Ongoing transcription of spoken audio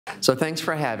So thanks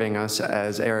for having us.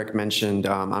 As Eric mentioned,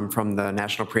 I'm from the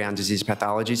National Prion Disease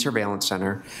Pathology Surveillance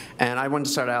Center, and I want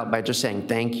to start out by just saying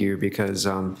thank you because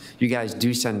you guys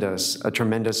do send us a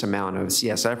tremendous amount of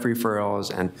CSF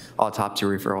referrals and autopsy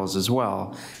referrals as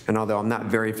well. And although I'm not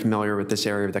very familiar with this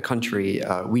area of the country,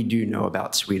 we do know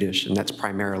about Swedish, and that's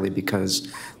primarily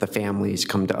because the families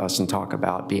come to us and talk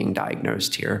about being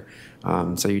diagnosed here.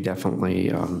 So you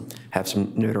definitely have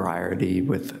some notoriety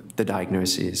with the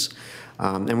diagnoses.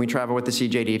 And we travel with the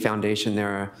CJD Foundation.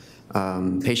 They're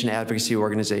a patient advocacy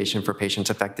organization for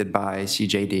patients affected by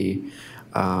CJD.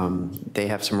 They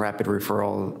have some rapid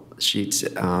referral sheets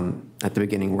at the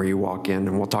beginning where you walk in,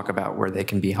 and we'll talk about where they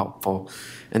can be helpful.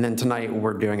 And then tonight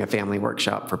we're doing a family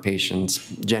workshop for patients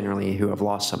generally who have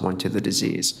lost someone to the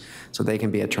disease. So they can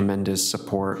be a tremendous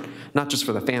support, not just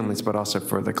for the families, but also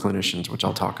for the clinicians, which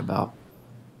I'll talk about.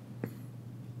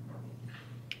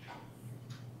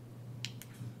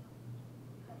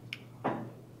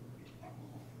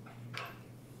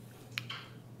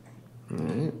 All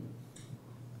right.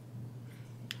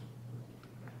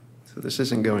 So this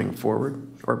isn't going forward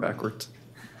or backwards.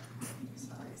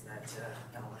 Sorry, is that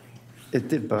not letting? It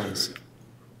did buzz.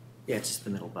 Yeah, it's just the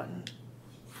middle button.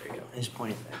 There you go. I just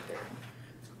pointed back there.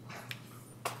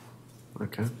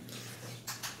 Okay.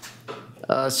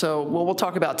 So what we'll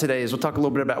talk about today is we'll talk a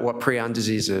little bit about what prion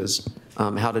disease is,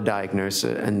 how to diagnose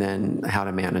it, and then how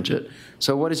to manage it.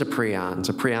 So what is a prion?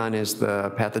 So prion is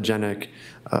the pathogenic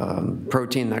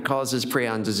protein that causes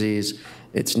prion disease.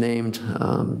 It's named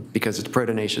because it's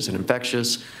proteinaceous and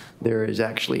infectious. There is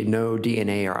actually no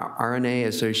DNA or RNA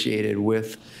associated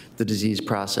with the disease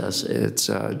process. It's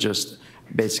just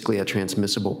basically a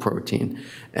transmissible protein.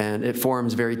 And it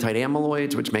forms very tight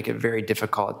amyloids, which make it very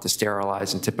difficult to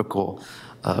sterilize in typical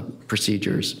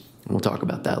procedures. And we'll talk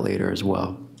about that later as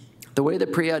well. The way the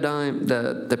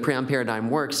prion paradigm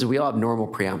works is we all have normal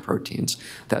prion proteins.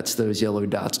 That's those yellow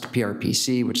dots,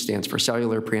 PRPC, which stands for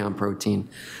cellular prion protein,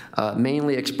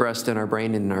 mainly expressed in our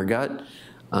brain and in our gut.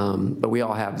 But we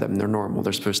all have them. They're normal.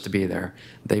 They're supposed to be there.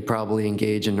 They probably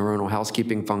engage in neuronal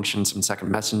housekeeping functions, some second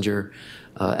messenger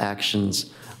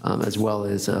actions, as well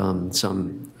as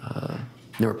some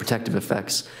neuroprotective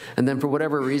effects. And then for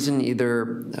whatever reason,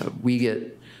 either we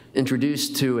get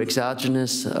introduced to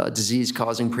exogenous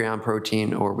disease-causing prion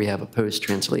protein, or we have a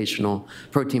post-translational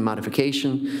protein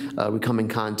modification. We come in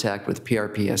contact with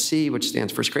PRPSC, which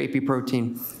stands for scrapie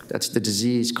protein. That's the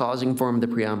disease-causing form of the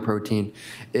prion protein.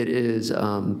 It is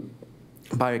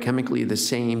biochemically the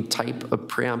same type of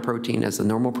prion protein as the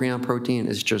normal prion protein.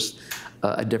 It's just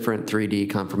a different 3D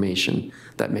conformation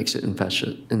that makes it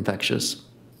infectious.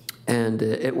 And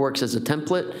it works as a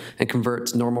template and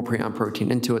converts normal prion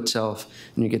protein into itself,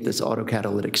 and you get this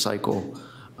autocatalytic cycle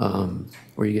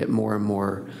where you get more and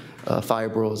more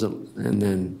fibrils, and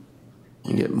then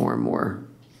you get more and more.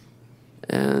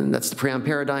 And that's the prion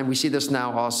paradigm. We see this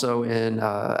now also in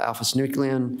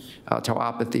alpha-synuclein,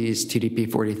 tauopathies,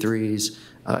 TDP-43s,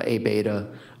 A-beta.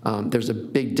 There's a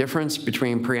big difference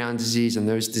between prion disease and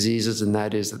those diseases, and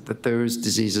that is that those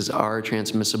diseases are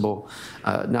transmissible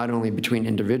not only between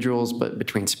individuals, but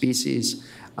between species.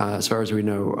 As far as we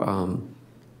know,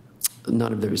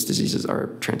 none of those diseases are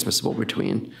transmissible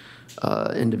between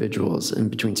individuals and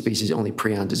between species, only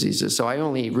prion diseases. So I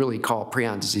only really call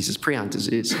prion diseases prion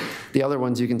disease. The other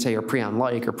ones you can say are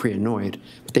prion-like or prianoid,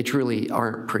 but they truly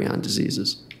aren't prion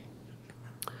diseases.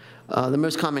 The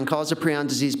most common cause of prion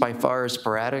disease by far is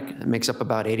sporadic. It makes up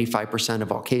about 85%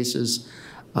 of all cases.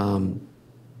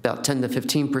 About 10 to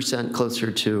 15%,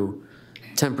 closer to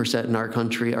 10% in our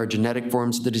country, are genetic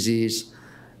forms of the disease,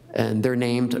 and they're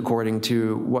named according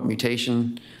to what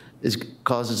mutation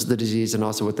causes the disease and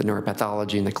also what the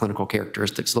neuropathology and the clinical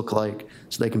characteristics look like.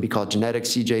 So they can be called genetic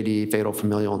CJD, fatal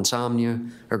familial insomnia,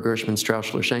 or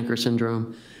Gershman-Straussler-Schenker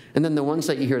syndrome. And then the ones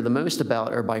that you hear the most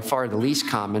about are by far the least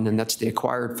common, and that's the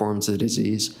acquired forms of the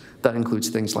disease. That includes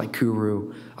things like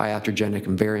Kuru, iatrogenic,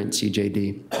 and variant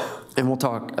CJD. And we'll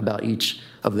talk about each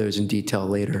of those in detail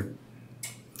later.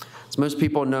 So most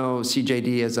people know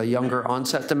CJD as a younger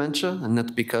onset dementia, and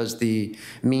that's because the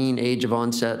mean age of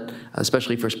onset,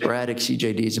 especially for sporadic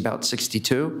CJD, is about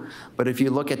 62. But if you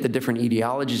look at the different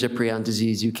etiologies of prion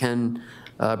disease, you can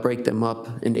break them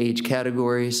up in age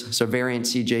categories. So variant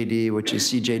CJD, which is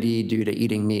CJD due to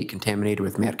eating meat contaminated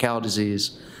with mad cow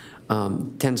disease,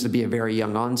 tends to be a very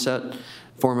young onset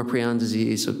form of prion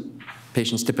disease. So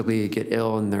patients typically get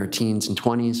ill in their teens and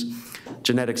 20s.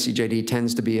 Genetic CJD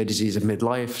tends to be a disease of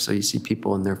midlife, so you see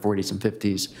people in their 40s and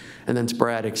 50s. And then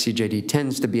sporadic CJD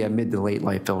tends to be a mid to late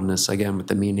life illness, again, with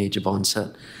the mean age of onset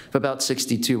of about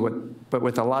 62, but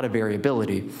with a lot of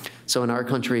variability. So in our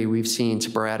country, we've seen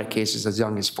sporadic cases as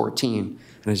young as 14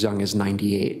 and as young as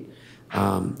 98.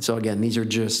 So again, these are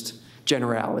just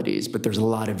generalities, but there's a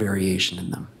lot of variation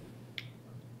in them.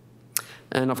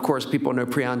 And of course, people know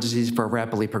prion disease for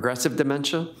rapidly progressive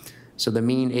dementia. So the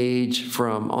mean age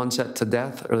from onset to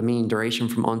death, or the mean duration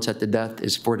from onset to death,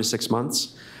 is 4 to 6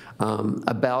 months.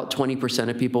 About 20%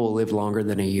 of people will live longer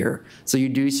than a year. So you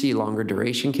do see longer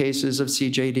duration cases of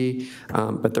CJD,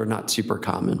 but they're not super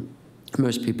common.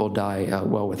 Most people die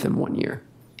well within 1 year.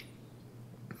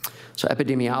 So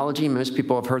epidemiology, most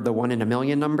people have heard the 1 in a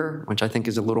million number, which I think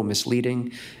is a little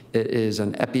misleading. It is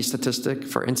an epi statistic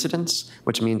for incidence,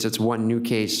 which means it's 1 new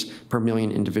case per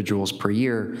million individuals per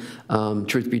year.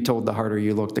 Truth be told, the harder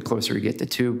you look, the closer you get to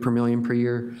 2 per million per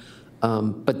year.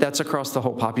 But that's across the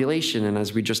whole population, and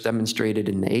as we just demonstrated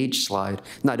in the age slide,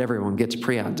 not everyone gets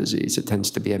prion disease. It tends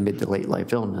to be a mid to late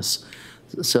life illness.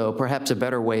 So perhaps a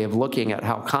better way of looking at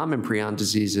how common prion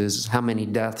disease is how many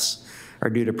deaths are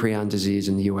due to prion disease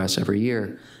in the US every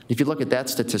year. If you look at that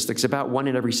statistics, about 1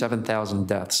 in every 7,000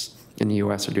 deaths in the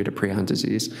US are due to prion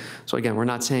disease. So again, we're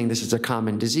not saying this is a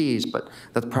common disease, but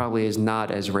that probably is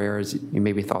not as rare as you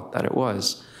maybe thought that it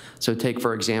was. So take,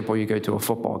 for example, you go to a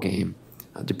football game.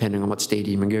 Depending on what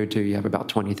stadium you go to, you have about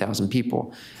 20,000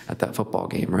 people at that football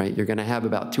game, right? You're gonna have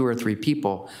about 2 or 3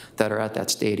 people that are at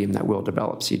that stadium that will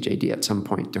develop CJD at some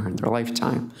point during their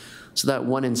lifetime. So that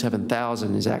 1 in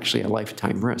 7,000 is actually a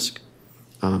lifetime risk.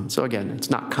 So again, it's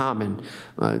not common.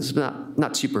 It's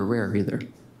not super rare either.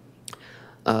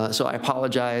 So I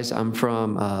apologize. I'm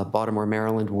from Baltimore,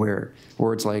 Maryland, where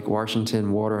words like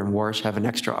Washington, water, and wash have an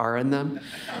extra R in them.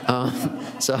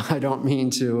 So I don't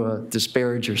mean to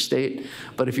disparage your state.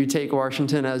 But if you take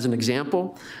Washington as an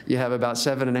example, you have about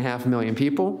 7.5 million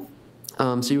people.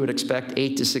 So you would expect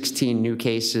 8 to 16 new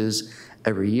cases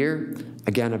every year.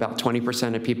 Again, about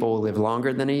 20% of people will live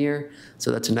longer than a year, so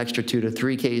that's an extra 2 to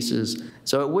 3 cases.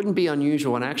 So it wouldn't be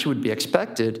unusual, and actually would be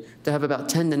expected, to have about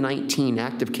 10 to 19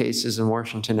 active cases in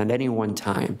Washington at any one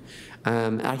time.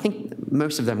 I think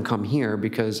most of them come here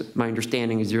because my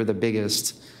understanding is you're the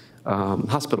biggest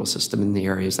hospital system in the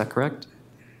area, is that correct?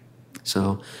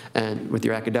 So, and with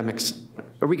your academics,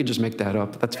 or we could just make that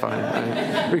up, that's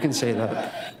fine, we can say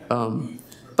that.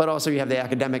 But also you have the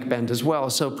academic bend as well.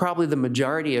 So probably the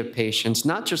majority of patients,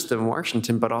 not just in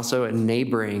Washington, but also in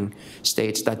neighboring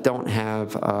states that don't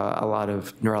have a lot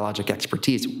of neurologic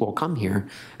expertise will come here.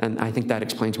 And I think that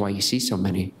explains why you see so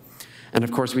many. And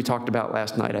of course, we talked about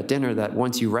last night at dinner that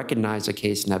once you recognize a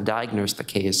case and have diagnosed the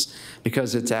case,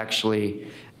 because it's actually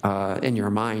in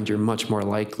your mind, you're much more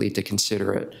likely to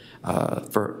consider it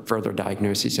for further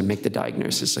diagnoses and make the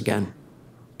diagnosis again.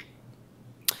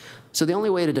 So the only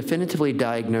way to definitively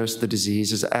diagnose the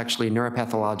disease is actually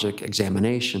neuropathologic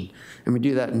examination. And we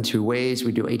do that in 2 ways.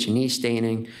 We do H&E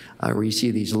staining, where you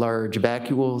see these large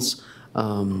vacuoles,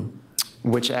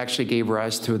 which actually gave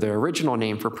rise to the original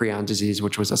name for prion disease,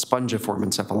 which was a spongiform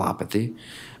encephalopathy,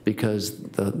 because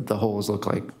the holes look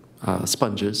like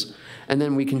sponges. And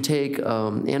then we can take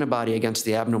antibody against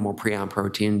the abnormal prion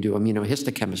protein, do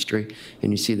immunohistochemistry,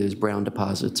 and you see those brown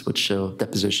deposits, which show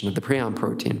deposition of the prion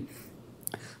protein.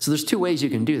 So there's 2 ways you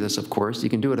can do this, of course. You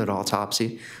can do it at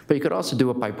autopsy, but you could also do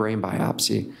it by brain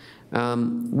biopsy.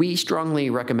 We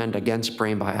strongly recommend against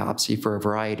brain biopsy for a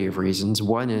variety of reasons.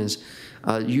 One is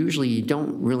usually you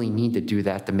don't really need to do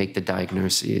that to make the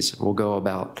diagnoses.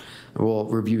 We'll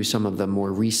review some of the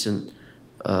more recent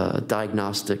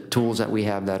diagnostic tools that we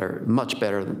have that are much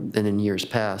better than in years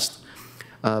past.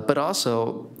 But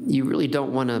also, you really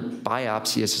don't want to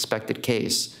biopsy a suspected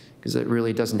case because it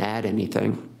really doesn't add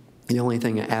anything. The only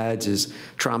thing it adds is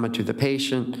trauma to the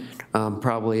patient,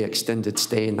 probably extended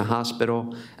stay in the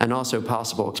hospital, and also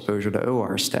possible exposure to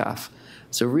OR staff.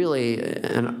 So really,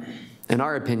 in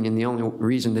our opinion, the only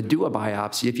reason to do a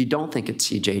biopsy, if you don't think it's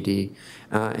CJD,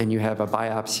 and you have a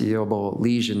biopsyable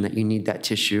lesion that you need that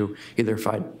tissue either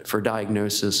for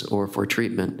diagnosis or for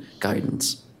treatment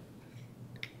guidance.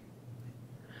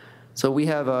 So we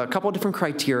have a couple different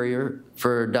criteria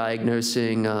for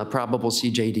diagnosing probable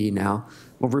CJD now.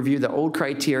 We'll review the old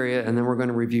criteria, and then we're going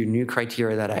to review new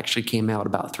criteria that actually came out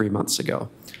about 3 months ago.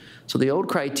 So the old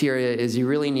criteria is you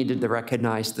really needed to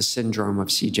recognize the syndrome of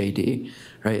CJD,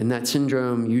 right? And that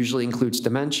syndrome usually includes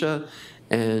dementia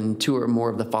and 2 or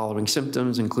more of the following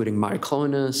symptoms, including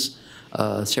myoclonus,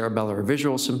 cerebellar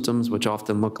visual symptoms, which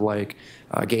often look like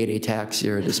gait ataxia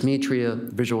or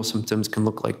dysmetria. Visual symptoms can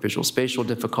look like visual spatial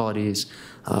difficulties,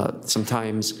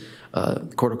 sometimes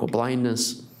cortical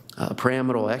blindness,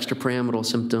 pyramidal, extrapyramidal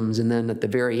symptoms, and then at the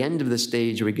very end of the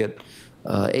stage, we get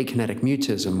akinetic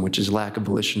mutism, which is lack of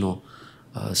volitional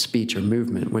speech or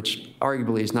movement, which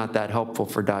arguably is not that helpful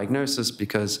for diagnosis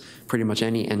because pretty much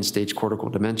any end-stage cortical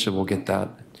dementia will get that,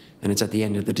 and it's at the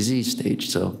end of the disease stage,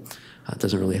 so it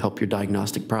doesn't really help your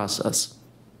diagnostic process.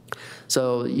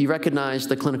 So you recognize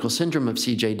the clinical syndrome of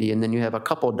CJD, and then you have a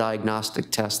couple diagnostic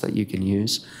tests that you can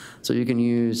use. So you can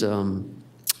use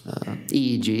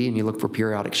EEG, and you look for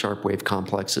periodic sharp wave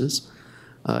complexes.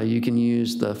 You can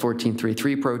use the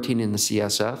 1433 protein in the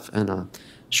CSF and a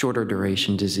shorter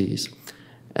duration disease.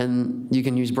 And you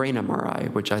can use brain MRI,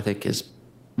 which I think has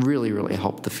really, really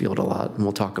helped the field a lot, and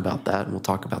we'll talk about that, and we'll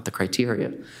talk about the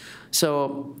criteria.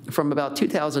 So from about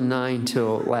 2009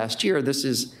 till last year, this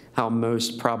is how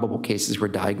most probable cases were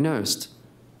diagnosed.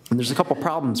 And there's a couple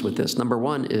problems with this. Number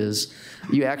one is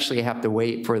you actually have to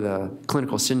wait for the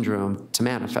clinical syndrome to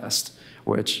manifest,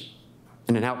 which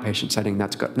in an outpatient setting,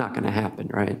 that's not going to happen,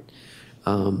 right?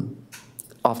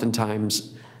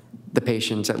 Oftentimes, the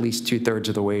patient's at least 2/3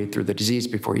 of the way through the disease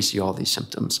before you see all these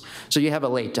symptoms. So you have a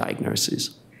late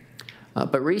diagnosis.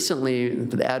 But recently,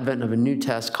 with the advent of a new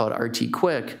test called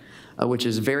RT-QuIC, which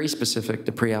is very specific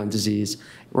to prion disease,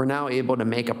 we're now able to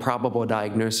make a probable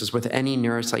diagnosis with any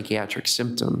neuropsychiatric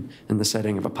symptom in the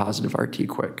setting of a positive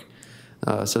RT-QuIC.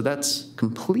 So that's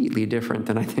completely different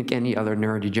than I think any other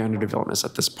neurodegenerative illness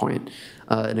at this point,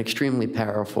 and extremely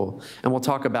powerful. And we'll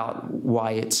talk about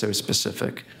why it's so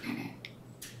specific.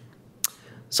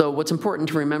 So what's important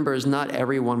to remember is not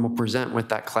everyone will present with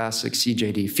that classic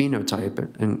CJD phenotype.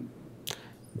 And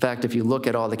in fact, if you look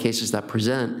at all the cases that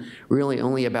present, really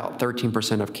only about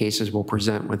 13% of cases will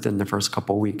present within the first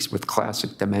couple weeks with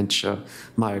classic dementia,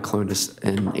 myoclonus,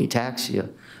 and ataxia.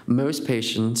 Most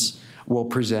patients will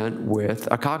present with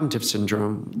a cognitive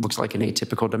syndrome, looks like an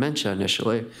atypical dementia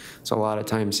initially. So a lot of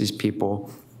times these people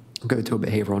go to a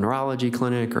behavioral neurology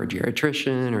clinic or a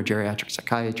geriatrician or geriatric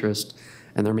psychiatrist,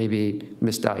 and they're maybe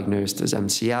misdiagnosed as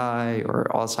MCI or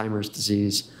Alzheimer's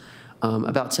disease.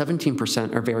 About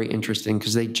 17% are very interesting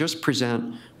because they just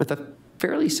present with a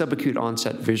fairly subacute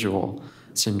onset visual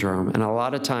syndrome. And a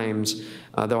lot of times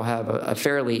they'll have a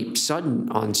fairly sudden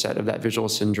onset of that visual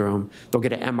syndrome. They'll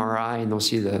get an MRI and they'll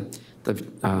see the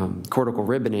cortical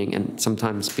ribboning, and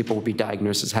sometimes people will be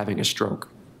diagnosed as having a stroke.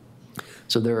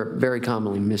 So they're very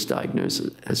commonly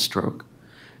misdiagnosed as stroke.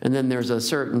 And then there's a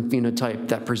certain phenotype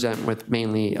that present with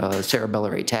mainly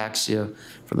cerebellar ataxia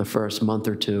for the first month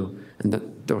or two, and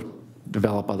they'll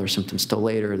develop other symptoms still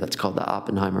later. That's called the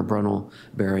Oppenheimer-Brunel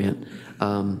variant.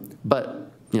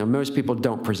 But most people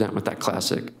don't present with that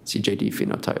classic CJD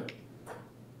phenotype.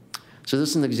 So this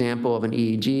is an example of an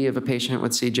EEG of a patient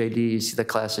with CJD. You see the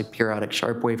classic periodic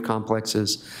sharp wave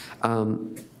complexes.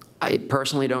 I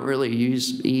personally don't really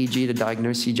use EEG to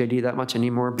diagnose CJD that much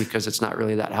anymore because it's not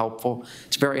really that helpful.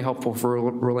 It's very helpful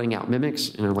for ruling out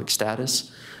mimics, like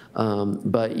status.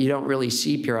 But you don't really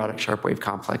see periodic sharp wave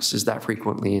complexes that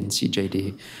frequently in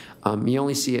CJD. You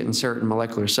only see it in certain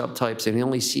molecular subtypes, and you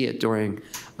only see it during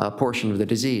a portion of the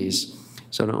disease.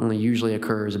 So it only usually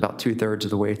occurs about 2/3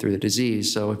 of the way through the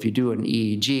disease. So if you do an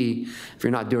EEG, if you're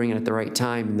not doing it at the right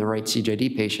time in the right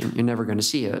CJD patient, you're never going to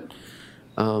see it.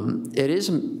 It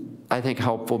is, I think,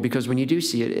 helpful because when you do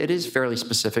see it, it is fairly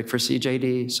specific for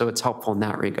CJD, so it's helpful in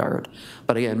that regard.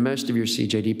 But again, most of your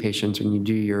CJD patients, when you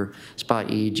do your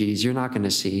spot EEGs, you're not going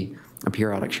to see a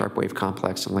periodic sharp wave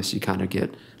complex unless you kind of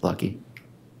get lucky.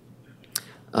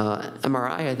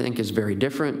 MRI, I think, is very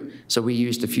different. So we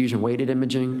use diffusion-weighted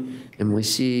imaging, and we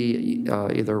see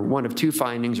either one of two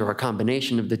findings or a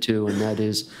combination of the two, and that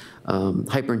is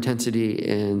hyperintensity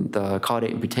in the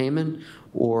caudate and putamen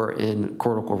or in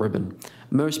cortical ribbon.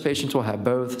 Most patients will have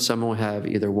both. Some will have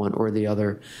either one or the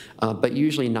other, but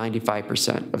usually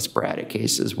 95% of sporadic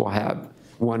cases will have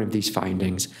one of these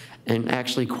findings, and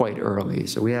actually quite early.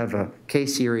 So we have a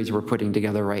case series we're putting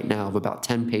together right now of about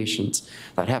 10 patients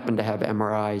that happen to have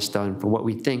MRIs done for what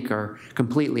we think are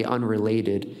completely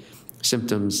unrelated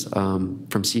symptoms from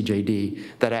CJD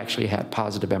that actually had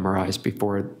positive MRIs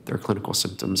before their clinical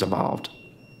symptoms evolved.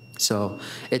 So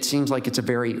it seems like it's a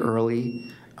very early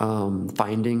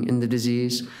finding in the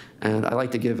disease. And I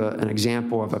like to give an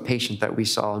example of a patient that we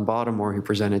saw in Baltimore who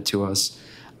presented to us.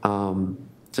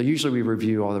 So usually we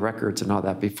review all the records and all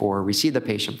that before we see the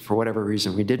patient. For whatever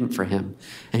reason, we didn't for him.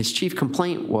 And his chief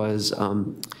complaint was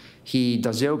he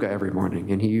does yoga every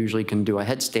morning, and he usually can do a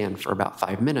headstand for about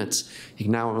 5 minutes. He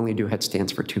can now only do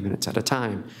headstands for 2 minutes at a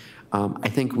time. I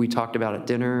think we talked about at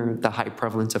dinner the high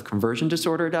prevalence of conversion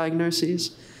disorder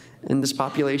diagnoses in this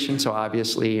population. So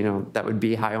obviously, that would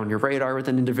be high on your radar with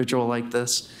an individual like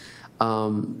this.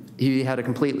 He had a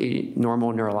completely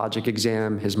normal neurologic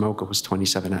exam. His MoCA was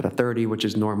 27 out of 30, which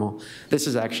is normal. This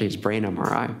is actually his brain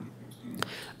MRI.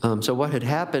 So what had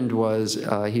happened was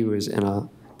he was in a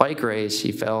bike race.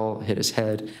 He fell, hit his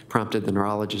head, prompted the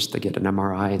neurologist to get an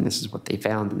MRI, and this is what they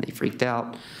found, and they freaked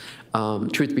out.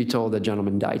 Truth be told, the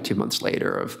gentleman died 2 months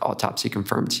later of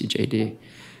autopsy-confirmed CJD.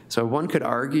 So one could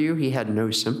argue he had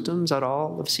no symptoms at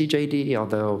all of CJD,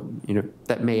 although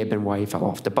that may have been why he fell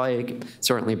off the bike,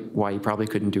 certainly why he probably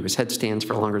couldn't do his headstands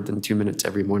for longer than 2 minutes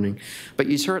every morning. But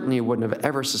you certainly wouldn't have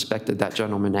ever suspected that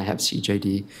gentleman to have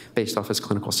CJD based off his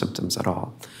clinical symptoms at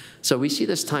all. So we see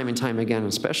this time and time again,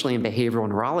 especially in behavioral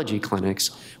neurology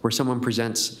clinics, where someone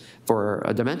presents for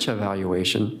a dementia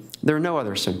evaluation. There are no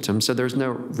other symptoms, so there's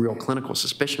no real clinical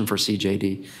suspicion for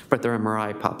CJD, but their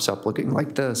MRI pops up looking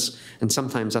like this, and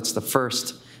sometimes that's the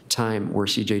first time where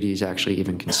CJD is actually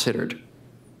even considered.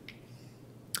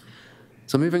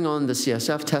 So moving on to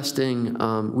CSF testing,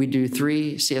 we do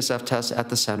 3 CSF tests at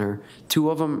the center. 2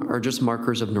 of them are just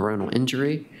markers of neuronal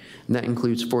injury, and that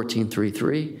includes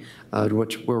 1433,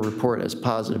 which we'll report as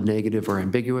positive, negative, or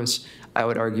ambiguous. I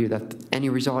would argue that any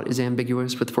result is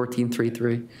ambiguous with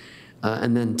 1433.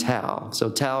 And then tau. So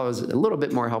tau is a little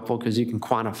bit more helpful because you can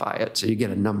quantify it, so you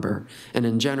get a number. And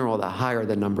in general, the higher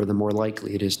the number, the more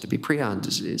likely it is to be prion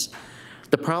disease.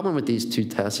 The problem with these 2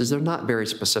 tests is they're not very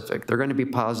specific. They're going to be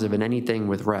positive in anything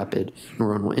with rapid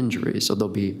neuronal injury. So they'll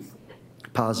be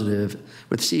positive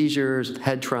with seizures,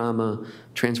 head trauma,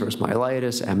 transverse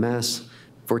myelitis, MS,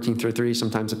 1433,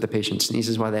 sometimes if the patient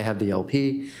sneezes while they have the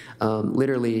LP.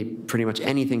 Literally, pretty much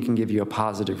anything can give you a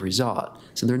positive result.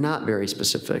 So they're not very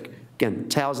specific. Again,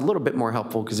 tau is a little bit more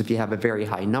helpful because if you have a very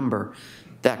high number,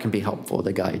 that can be helpful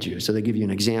to guide you. So they give you an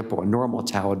example. A normal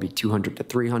tau would be 200 to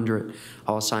 300.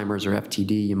 Alzheimer's or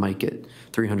FTD, you might get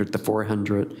 300 to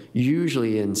 400.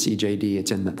 Usually in CJD, it's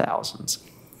in the thousands.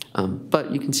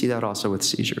 But you can see that also with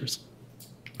seizures.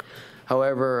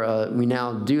 However, we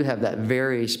now do have that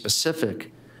very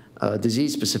specific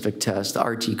disease-specific test,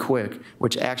 RT-QuIC,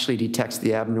 which actually detects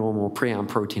the abnormal prion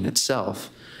protein itself,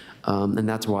 and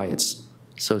that's why it's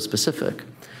so specific.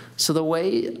 So the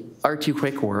way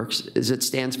RT-QuIC works is it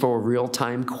stands for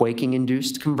real-time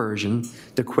quaking-induced conversion.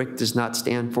 The QuIC does not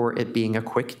stand for it being a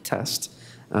quick test.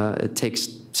 It takes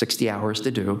 60 hours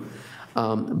to do.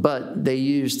 But they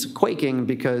used quaking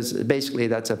because basically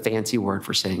that's a fancy word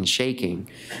for saying shaking.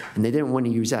 And they didn't want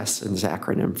to use S in this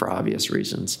acronym for obvious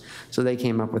reasons. So they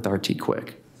came up with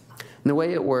RT-QuIC. And the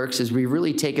way it works is we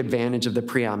really take advantage of the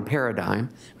prion paradigm.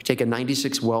 We take a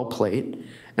 96 well plate,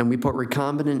 and we put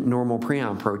recombinant normal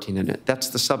prion protein in it. That's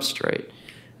the substrate.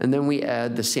 And then we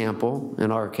add the sample. In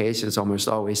our case, it's almost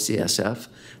always CSF.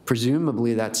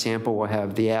 Presumably, that sample will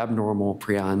have the abnormal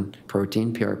prion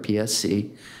protein, PRPSC.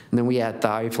 And then we add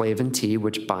thioflavin T,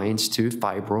 which binds to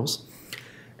fibrils.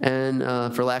 And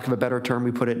for lack of a better term,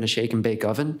 we put it in a shake and bake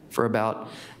oven for about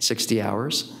 60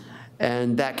 hours.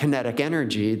 And that kinetic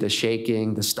energy, the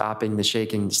shaking, the stopping, the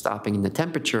shaking, the stopping, and the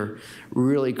temperature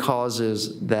really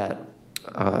causes that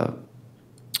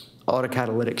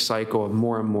autocatalytic cycle of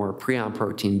more and more prion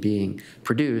protein being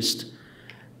produced.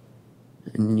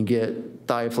 And you get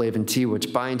thioflavin T,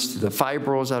 which binds to the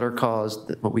fibrils that are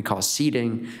caused, what we call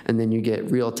seeding, and then you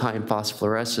get real-time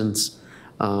phosphorescence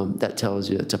that tells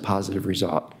you it's a positive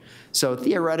result. So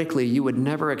theoretically, you would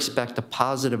never expect a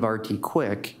positive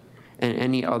RT-QuIC in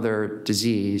any other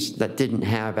disease that didn't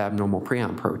have abnormal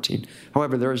prion protein.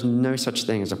 However, there is no such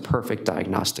thing as a perfect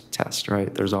diagnostic test,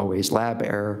 right? There's always lab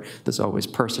error, there's always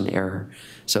person error.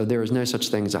 So there is no such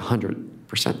thing as a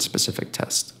 100% specific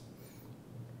test.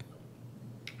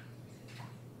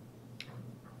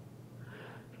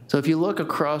 So if you look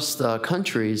across the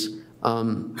countries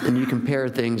and you compare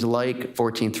things like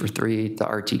 1433 to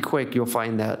RT-QuIC, you'll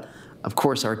find that, of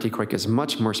course, RT-QuIC is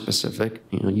much more specific,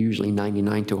 usually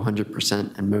 99 to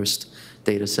 100% in most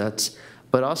data sets,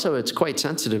 but also it's quite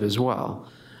sensitive as well.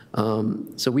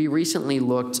 So we recently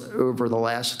looked over the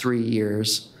last 3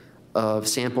 years of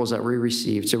samples that we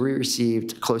received. So we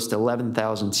received close to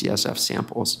 11,000 CSF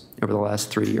samples over the last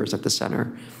 3 years at the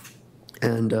center.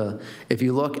 And if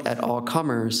you look at all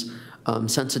comers,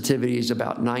 sensitivity is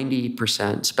about 90%,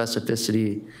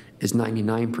 specificity is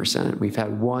 99%. We've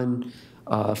had one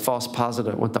false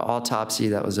positive went to autopsy.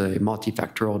 That was a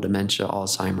multifactorial dementia,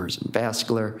 Alzheimer's, and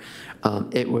vascular.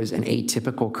 It was an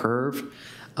atypical curve.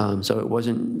 So it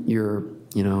wasn't your,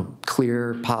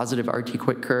 clear positive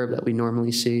RT-QuIC curve that we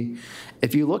normally see.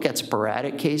 If you look at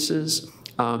sporadic cases,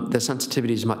 the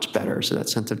sensitivity is much better. So that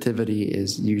sensitivity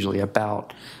is usually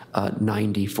about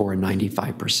 94 and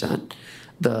 95%.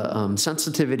 The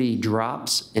sensitivity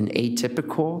drops in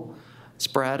atypical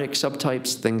sporadic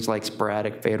subtypes, things like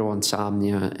sporadic fatal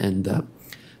insomnia and the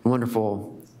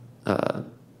wonderful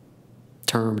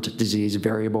termed disease,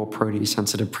 variable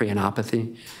protease-sensitive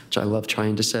prionopathy, which I love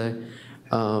trying to say.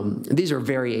 These are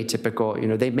very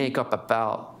atypical. They make up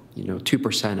about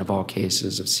 2% of all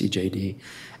cases of CJD.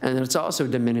 And it's also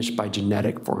diminished by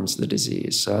genetic forms of the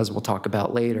disease. So as we'll talk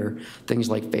about later, things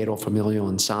like fatal familial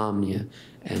insomnia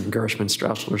and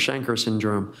Gershman-Straussler-Schenker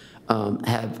syndrome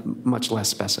have much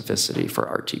less specificity for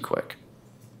RT-QuIC.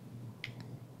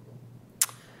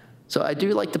 So I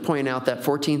do like to point out that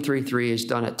 1433 is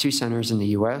done at 2 centers in the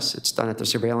US. It's done at the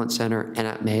Surveillance Center and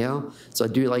at Mayo. So I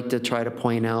do like to try to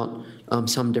point out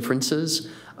some differences.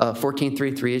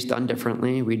 1433 is done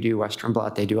differently. We do Western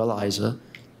blot, they do ELISA.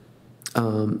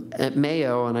 At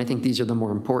Mayo, and I think these are the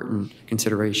more important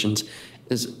considerations,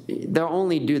 is they'll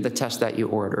only do the test that you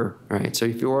order, right? So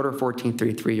if you order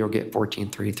 1433, you'll get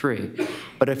 1433.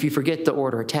 But if you forget to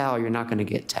order tau, you're not gonna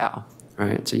get tau,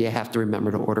 right? So you have to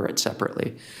remember to order it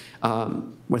separately.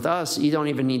 With us, you don't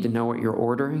even need to know what you're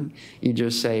ordering. You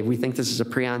just say, we think this is a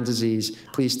prion disease,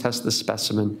 please test the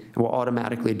specimen, and we'll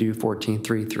automatically do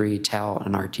 1433, tau,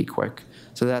 and RT-QuIC.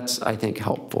 So that's, I think,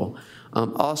 helpful.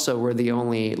 Also, we're the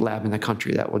only lab in the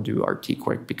country that will do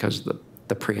RT-QuIC because of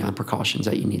the prion precautions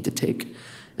that you need to take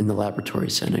in the laboratory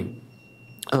setting.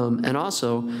 And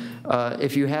also,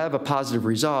 if you have a positive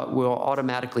result, we'll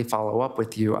automatically follow up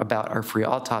with you about our free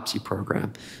autopsy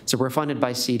program. So we're funded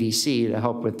by CDC to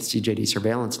help with CJD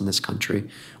surveillance in this country.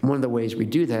 One of the ways we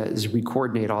do that is we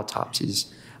coordinate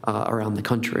autopsies around the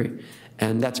country.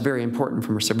 And that's very important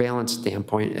from a surveillance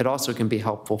standpoint. It also can be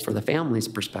helpful for the family's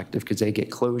perspective because they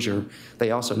get closure. They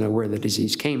also know where the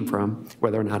disease came from,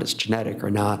 whether or not it's genetic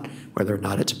or not, whether or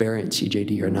not it's variant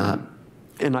CJD or not.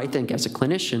 And I think as a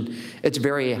clinician, it's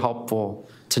very helpful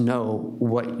to know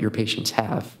what your patients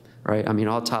have, right? I mean,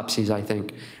 autopsies, I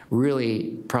think,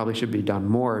 really probably should be done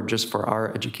more just for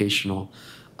our educational,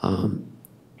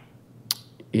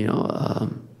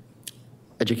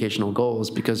 educational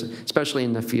goals, because especially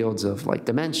in the fields of like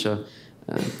dementia,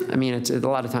 I mean, a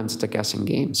lot of times it's a guessing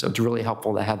game. So it's really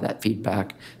helpful to have that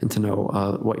feedback and to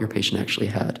know what your patient actually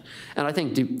had. And I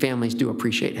think families do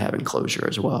appreciate having closure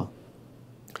as well.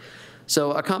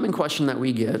 So a common question that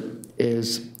we get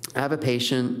is, I have a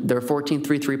patient, they're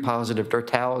 1433 positive, their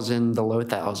tau is in the low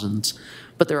thousands,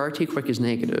 but their RT-QuIC is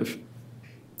negative.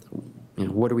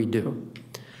 What do we do?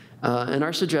 And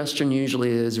our suggestion usually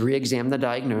is re-examine the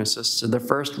diagnosis. So the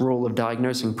first rule of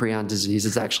diagnosing prion disease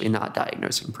is actually not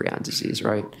diagnosing prion disease,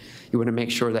 right? You want to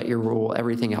make sure that you rule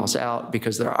everything else out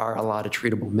because there are a lot of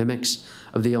treatable mimics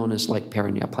of the illness like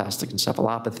paraneoplastic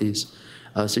encephalopathies.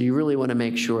 So you really want to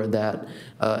make sure that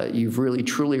you've really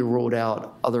truly ruled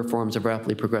out other forms of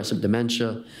rapidly progressive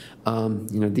dementia.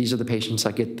 These are the patients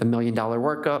that get the $1 million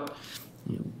workup.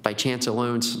 By chance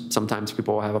alone, sometimes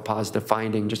people will have a positive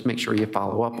finding. Just make sure you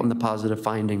follow up on the positive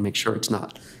finding. Make sure it's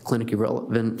not clinically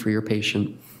relevant for your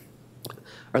patient.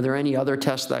 Are there any other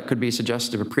tests that could be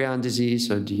suggestive of prion disease?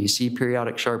 So do you see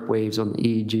periodic sharp waves on the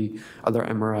EEG? Are there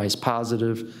MRIs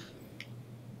positive?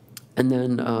 And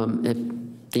then if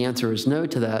the answer is no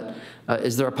to that,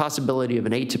 is there a possibility of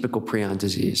an atypical prion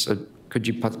disease? So could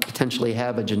you potentially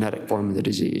have a genetic form of the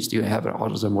disease? Do you have an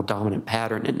autosomal dominant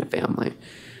pattern in the family?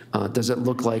 Does it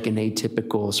look like an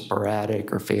atypical,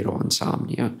 sporadic, or fatal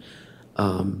insomnia?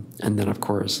 And then, of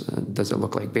course, does it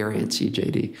look like variant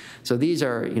CJD? So these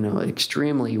are,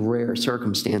 extremely rare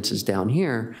circumstances down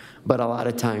here, but a lot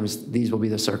of times these will be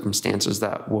the circumstances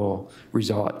that will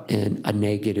result in a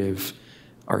negative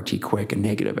RT-QuIC, a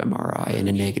negative MRI, and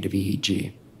a negative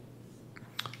EEG.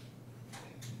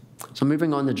 So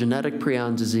moving on to genetic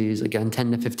prion disease, again,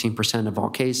 10 to 15% of all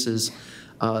cases.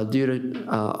 Due to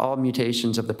all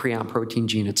mutations of the prion protein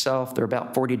gene itself, there are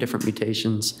about 40 different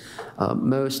mutations.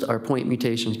 Most are point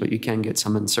mutations, but you can get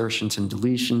some insertions and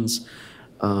deletions.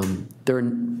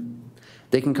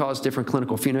 They can cause different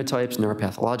clinical phenotypes,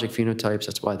 neuropathologic phenotypes.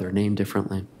 That's why they're named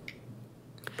differently.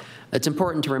 It's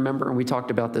important to remember, and we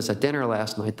talked about this at dinner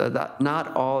last night, that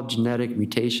not all genetic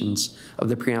mutations of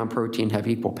the prion protein have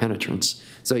equal penetrance.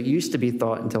 So it used to be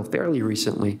thought until fairly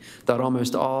recently that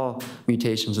almost all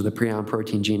mutations of the prion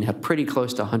protein gene have pretty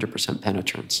close to 100%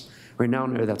 penetrance. We now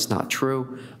know that's not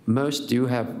true. Most do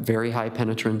have very high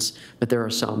penetrance, but there are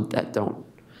some that don't.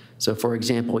 So for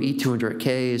example, E200K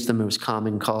is the most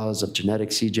common cause of genetic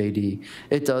CJD.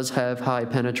 It does have high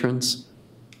penetrance,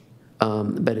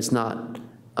 but it's not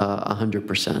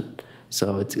 100%.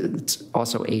 So it's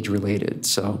also age-related.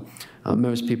 So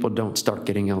most people don't start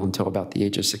getting ill until about the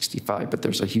age of 65, but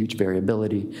there's a huge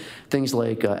variability. Things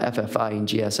like FFI and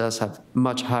GSS have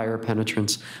much higher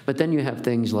penetrance, but then you have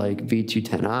things like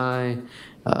V210I,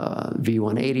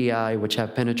 V180I, which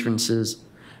have penetrances,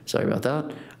 sorry about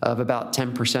that, of about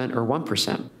 10% or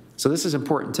 1%. So this is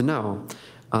important to know.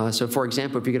 So for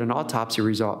example, if you get an autopsy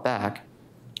result back,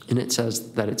 and it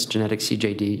says that it's genetic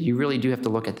CJD, you really do have to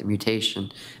look at the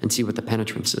mutation and see what the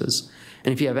penetrance is.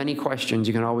 And if you have any questions,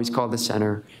 you can always call the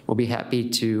center. We'll be happy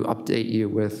to update you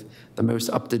with the most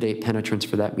up-to-date penetrance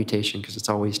for that mutation because it's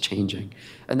always changing.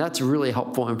 And that's really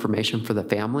helpful information for the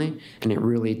family, and it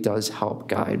really does help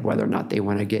guide whether or not they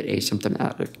want to get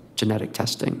asymptomatic genetic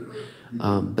testing.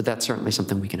 But that's certainly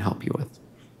something we can help you with.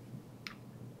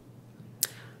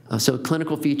 So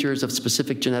clinical features of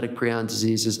specific genetic prion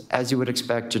diseases, as you would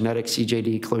expect, genetic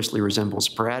CJD closely resembles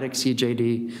sporadic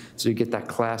CJD. So you get that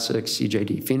classic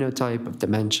CJD phenotype of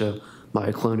dementia,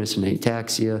 myoclonus, and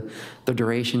ataxia. The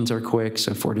durations are quick,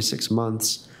 so 4 to 6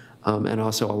 months. And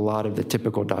also a lot of the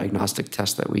typical diagnostic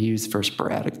tests that we use for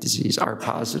sporadic disease are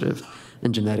positive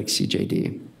in genetic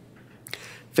CJD.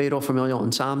 Fatal familial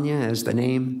insomnia, as the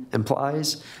name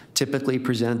implies, typically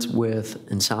presents with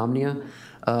insomnia.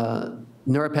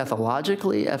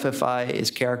 Neuropathologically, FFI is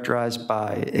characterized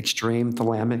by extreme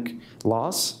thalamic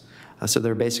loss. So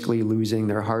they're basically losing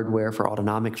their hardware for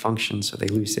autonomic function, so they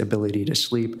lose the ability to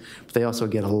sleep. But they also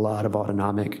get a lot of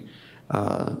autonomic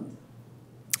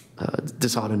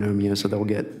dysautonomia, so they'll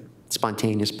get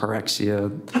spontaneous pyrexia,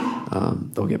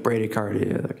 they'll get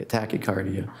bradycardia, they'll get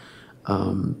tachycardia.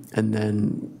 And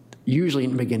then usually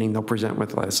in the beginning, they'll present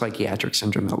with a psychiatric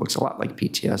syndrome that looks a lot like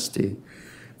PTSD.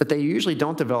 But they usually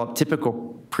don't develop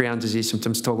typical prion disease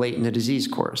symptoms till late in the disease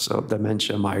course, so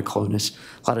dementia, myoclonus.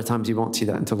 A lot of times you won't see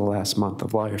that until the last month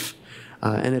of life.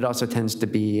 And it also tends to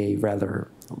be a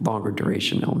rather longer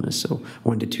duration illness, so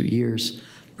 1 to 2 years.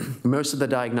 Most of the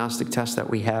diagnostic tests that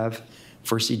we have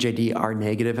for CJD are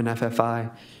negative in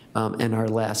FFI. In our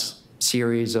last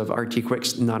series of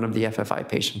RT-QuICs, none of the FFI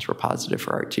patients were positive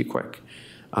for RT-QuIC.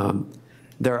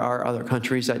 There are other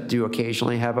countries that do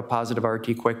occasionally have a positive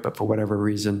RT-QuIC, but for whatever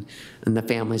reason, in the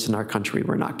families in our country,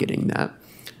 we're not getting that.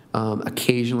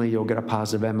 Occasionally, you'll get a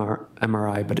positive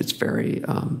MRI, but it's very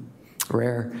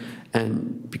rare.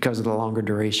 And because of the longer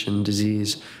duration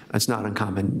disease, it's not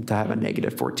uncommon to have a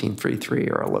negative 1433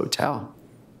 or a low tau.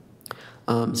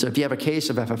 So if you have a case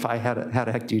of FFI, how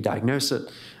the heck do you diagnose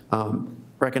it?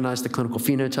 Recognize the clinical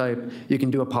phenotype. You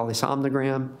can do a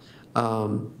polysomnogram.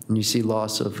 And you see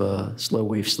loss of slow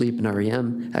wave sleep and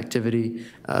REM activity.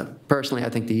 Personally, I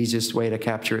think the easiest way to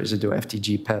capture it is to do a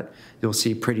FDG PET. You'll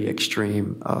see pretty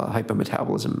extreme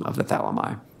hypometabolism of the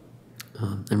thalami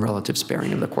and relative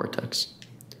sparing of the cortex.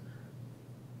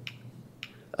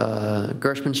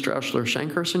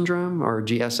 Gershman-Straussler-Schenker syndrome, or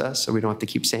GSS, so we don't have to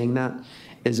keep saying that,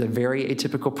 is a very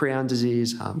atypical prion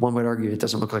disease. One would argue it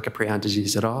doesn't look like a prion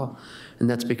disease at all, and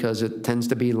that's because it tends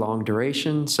to be long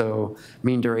duration, so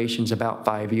mean duration is about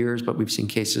 5 years, but we've seen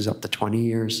cases up to 20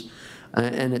 years.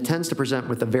 And it tends to present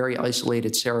with a very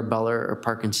isolated cerebellar or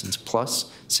Parkinson's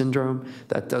plus syndrome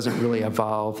that doesn't really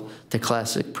evolve to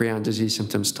classic prion disease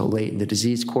symptoms till late in the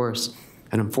disease course.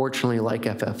 And unfortunately, like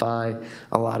FFI,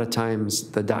 a lot of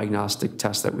times the diagnostic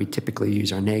tests that we typically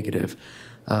use are negative.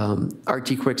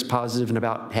 RT-QuIC's positive in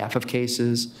about half of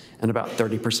cases, and about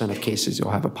 30% of cases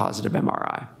you'll have a positive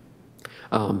MRI.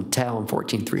 Tau and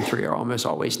 1433 are almost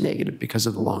always negative because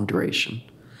of the long duration.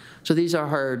 So these are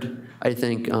hard, I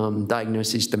think,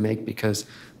 diagnoses to make because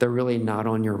they're really not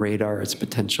on your radar as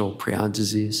potential prion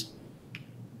disease.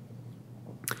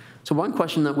 So one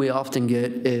question that we often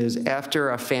get is after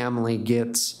a family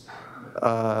gets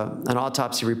an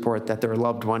autopsy report that their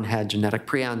loved one had genetic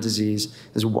prion disease,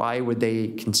 is why would they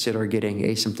consider getting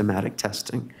asymptomatic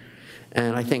testing?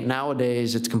 And I think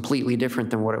nowadays it's completely different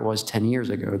than what it was 10 years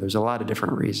ago. There's a lot of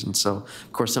different reasons. So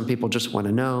of course some people just want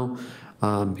to know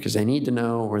because they need to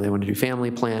know, or they want to do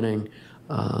family planning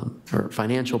or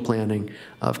financial planning.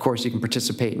 Of course you can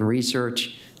participate in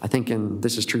research I think, and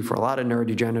this is true for a lot of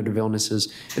neurodegenerative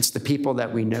illnesses, it's the people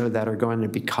that we know that are going to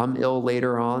become ill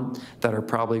later on that are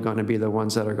probably going to be the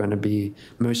ones that are going to be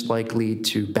most likely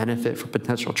to benefit from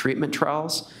potential treatment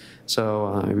trials.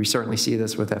 So we certainly see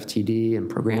this with FTD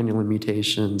and progranulin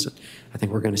mutations. I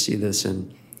think we're going to see this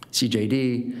in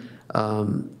CJD,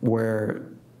 where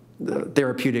the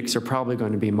therapeutics are probably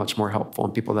going to be much more helpful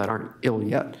in people that aren't ill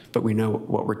yet, but we know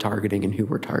what we're targeting and who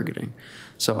we're targeting.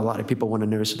 So a lot of people want to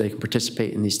know so they can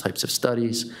participate in these types of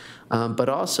studies. But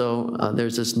also,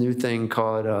 there's this new thing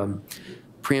called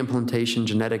pre-implantation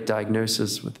genetic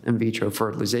diagnosis with in vitro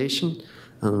fertilization,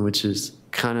 which is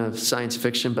kind of science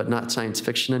fiction, but not science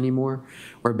fiction anymore,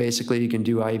 where basically you can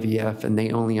do IVF and they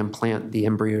only implant the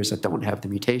embryos that don't have the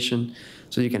mutation.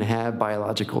 So you can have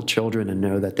biological children and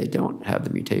know that they don't have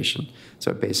the mutation.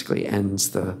 So it basically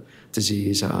ends the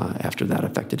disease after that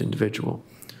affected individual.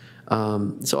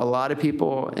 So a lot of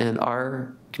people in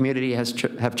our community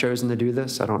have chosen to do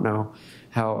this. I don't know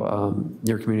how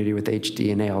your community with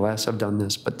HD and ALS have done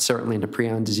this, but certainly in the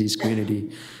prion disease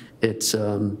community, it's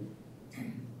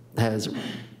has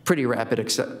pretty rapid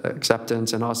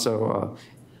acceptance, and also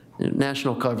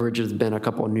national coverage. There's been a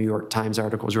couple of New York Times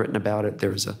articles written about it.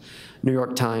 There's a New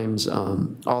York Times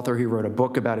author who wrote a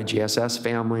book about a GSS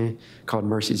family called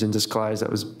Mercies in Disguise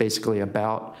that was basically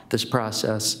about this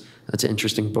process. That's an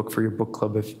interesting book for your book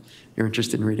club if you're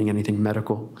interested in reading anything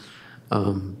medical.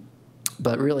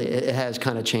 But really, it has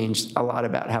kind of changed a lot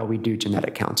about how we do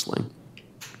genetic counseling.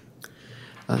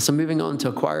 So moving on to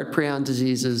acquired prion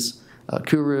diseases,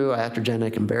 Kuru,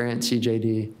 iatrogenic, invariant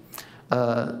CJD.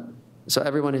 So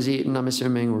everyone is eaten, I'm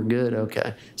assuming we're good,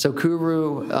 okay. So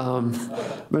Kuru,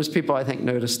 most people I think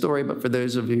know the story, but for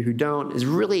those of you who don't, is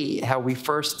really how we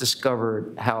first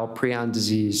discovered how prion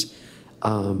disease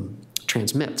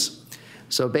transmits.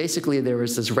 So basically there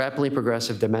was this rapidly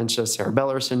progressive dementia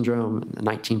cerebellar syndrome in the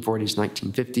 1940s,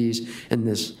 1950s in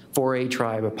this 4A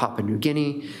tribe of Papua New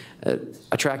Guinea. It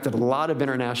attracted a lot of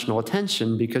international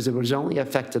attention because it was only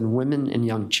affecting women and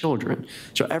young children.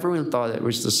 So everyone thought it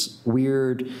was this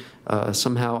weird,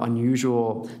 somehow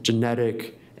unusual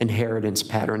genetic inheritance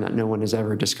pattern that no one has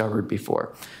ever discovered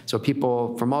before. So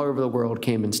people from all over the world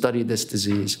came and studied this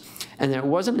disease. And it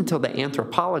wasn't until the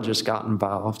anthropologists got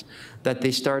involved that they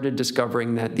started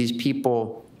discovering that these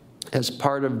people, as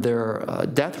part of their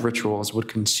death rituals, would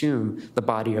consume the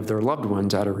body of their loved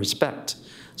ones out of respect.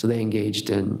 So they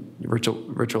engaged in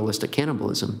ritualistic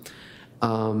cannibalism.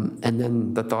 And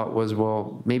then the thought was,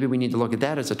 well, maybe we need to look at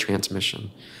that as a transmission.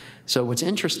 So what's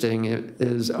interesting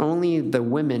is only the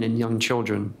women and young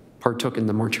children partook in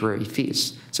the mortuary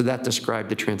feast. So that described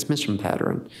the transmission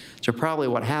pattern. So probably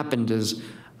what happened is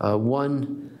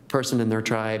one person in their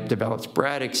tribe developed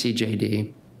sporadic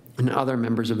CJD, and other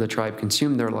members of the tribe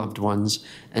consumed their loved ones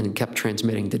and kept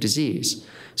transmitting the disease.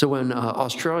 So when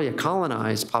Australia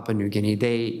colonized Papua New Guinea,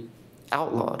 they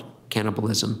outlawed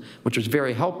cannibalism, which was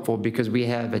very helpful because we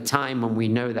have a time when we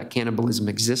know that cannibalism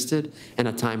existed and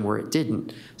a time where it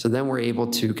didn't. So then we're able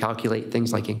to calculate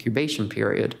things like incubation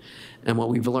period. And what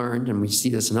we've learned, and we see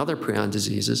this in other prion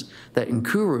diseases, that in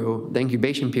Kuru, the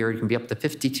incubation period can be up to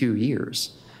 52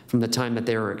 years from the time that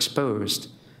they were exposed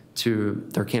to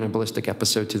their cannibalistic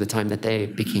episode to the time that they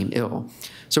became ill.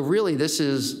 So really this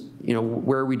is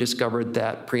where we discovered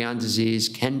that prion disease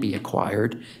can be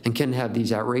acquired and can have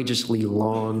these outrageously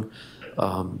long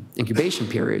incubation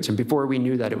periods. And before we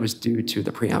knew that it was due to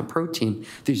the prion protein,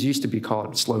 these used to be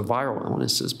called slow viral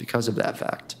illnesses because of that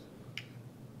fact.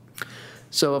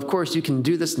 So of course you can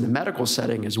do this in the medical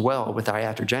setting as well with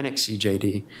iatrogenic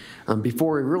CJD.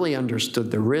 Before we really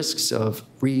understood the risks of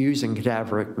reusing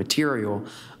cadaveric material,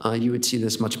 you would see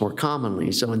this much more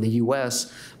commonly. So in the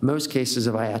US, most cases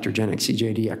of iatrogenic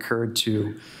CJD occurred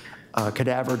to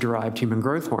cadaver-derived human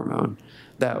growth hormone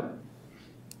that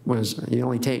was, it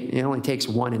only takes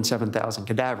 1 in 7,000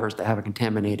 cadavers to have a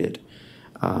contaminated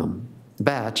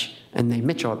batch, and they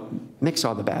mix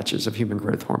all the batches of human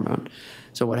growth hormone.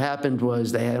 So what happened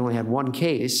was they only had one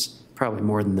case, probably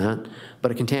more than that,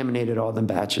 but it contaminated all the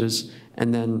batches,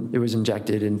 and then it was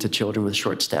injected into children with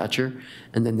short stature,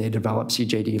 and then they developed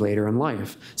CJD later in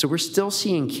life. So we're still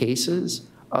seeing cases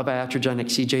of iatrogenic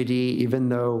CJD, even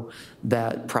though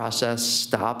that process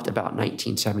stopped about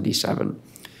 1977.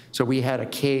 So we had a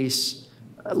case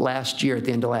last year, at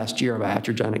the end of last year, of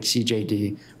iatrogenic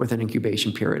CJD with an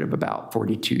incubation period of about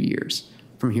 42 years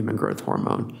from human growth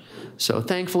hormone. So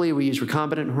thankfully, we use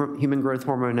recombinant human growth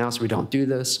hormone now, so we don't do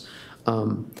this.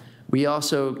 We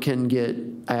also can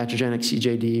get iatrogenic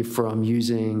CJD from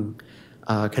using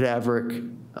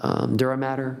cadaveric dura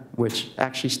matter, which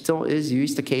actually still is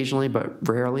used occasionally, but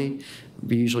rarely.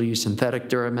 We usually use synthetic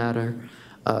dura matter.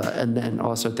 and then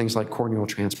also things like corneal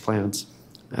transplants,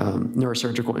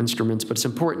 neurosurgical instruments. But it's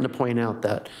important to point out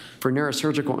that for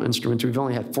neurosurgical instruments, we've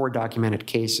only had 4 documented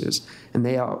cases, and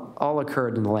they all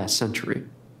occurred in the last century.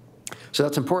 So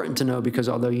that's important to know because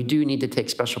although you do need to take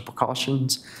special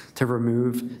precautions to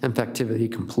remove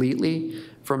infectivity completely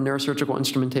from neurosurgical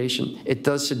instrumentation, it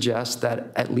does suggest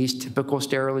that at least typical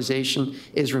sterilization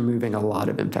is removing a lot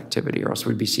of infectivity, or else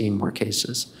we'd be seeing more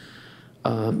cases.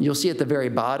 You'll see at the very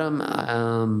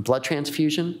bottom, blood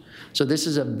transfusion. So this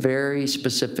is a very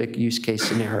specific use case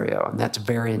scenario, and that's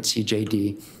variant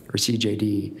CJD or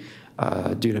CJD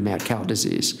due to mad cow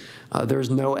disease. There's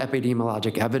no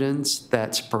epidemiologic evidence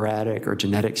that sporadic or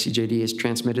genetic CJD is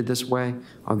transmitted this way,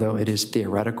 although it is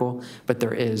theoretical, but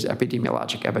there is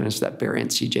epidemiologic evidence that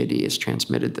variant CJD is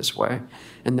transmitted this way.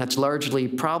 And that's largely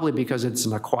probably because it's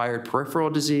an acquired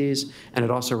peripheral disease, and it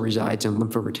also resides in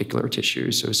lymphoreticulaire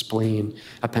tissues, so spleen,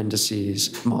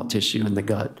 appendices, malt tissue, and the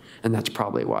gut. And that's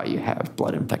probably why you have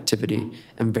blood infectivity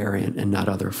and variant and not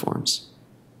other forms.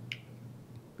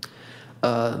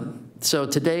 So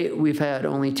to date, we've had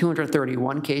only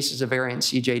 231 cases of variant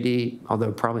CJD,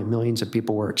 although probably millions of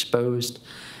people were exposed.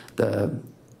 The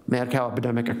mad cow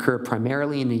epidemic occurred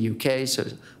primarily in the UK, so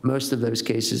most of those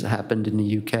cases happened in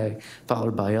the UK,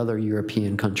 followed by other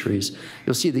European countries.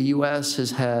 You'll see the US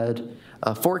has had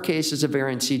 4 cases of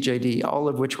variant CJD, all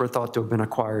of which were thought to have been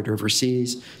acquired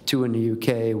overseas, 2 in the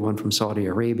UK, 1 from Saudi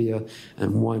Arabia,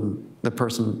 and 1, the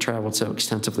person traveled so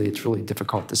extensively it's really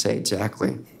difficult to say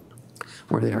exactly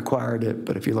where they acquired it,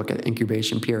 but if you look at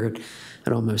incubation period,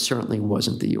 it almost certainly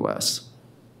wasn't the US.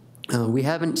 We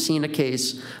haven't seen a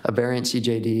case of variant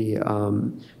CJD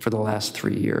for the last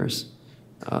 3 years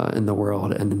in the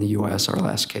world, and in the US, our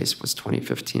last case was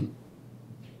 2015.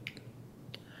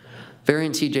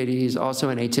 Variant CJD is also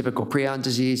an atypical prion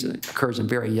disease. It occurs in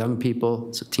very young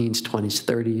people, so teens, 20s,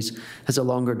 30s, has a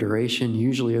longer duration,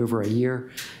 usually over a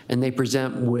year, and they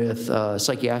present with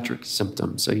psychiatric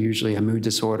symptoms, so usually a mood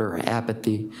disorder or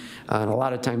apathy. And a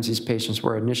lot of times these patients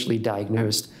were initially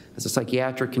diagnosed as a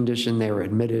psychiatric condition. They were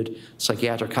admitted,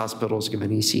 psychiatric hospitals give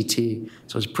an ECT,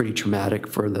 so it's pretty traumatic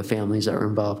for the families that were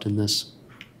involved in this.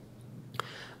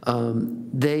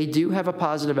 They do have a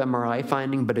positive MRI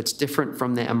finding, but it's different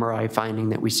from the MRI finding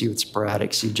that we see with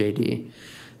sporadic CJD.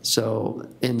 So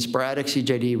in sporadic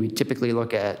CJD, we typically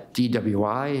look at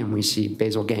DWI, and we see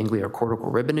basal ganglia or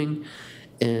cortical ribboning.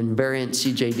 In variant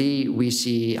CJD, we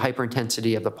see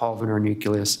hyperintensity of the pulvinar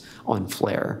nucleus on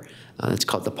flare. It's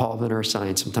called the pulvinar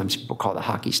sign. Sometimes people call it the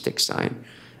hockey stick sign.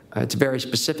 It's very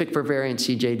specific for variant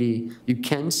CJD. You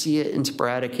can see it in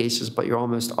sporadic cases, but you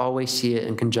almost always see it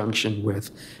in conjunction with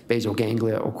basal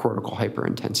ganglia or cortical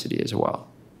hyperintensity as well.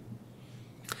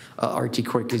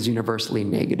 RT-QuIC is universally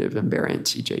negative in variant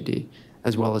CJD,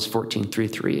 as well as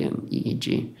 1433 and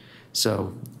EEG.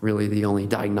 So really the only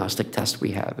diagnostic test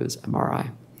we have is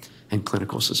MRI and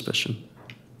clinical suspicion.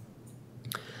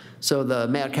 So the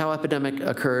mad cow epidemic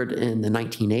occurred in the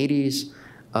 1980s.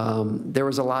 There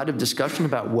was a lot of discussion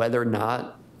about whether or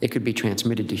not it could be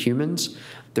transmitted to humans.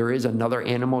 There is another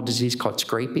animal disease called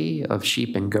scrapie of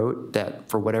sheep and goat that,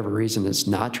 for whatever reason, is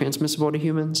not transmissible to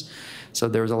humans. So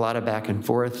there was a lot of back and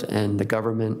forth, and the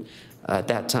government at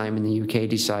that time in the UK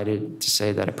decided to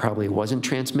say that it probably wasn't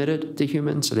transmitted to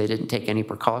humans, so they didn't take any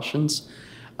precautions.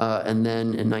 And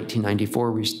then in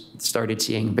 1994, we started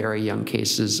seeing very young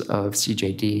cases of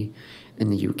CJD in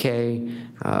the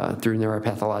UK through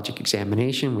neuropathologic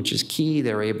examination, which is key.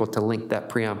 They were able to link that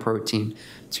prion protein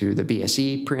to the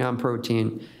BSE prion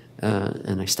protein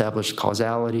and establish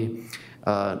causality.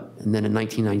 And then in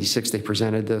 1996, they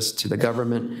presented this to the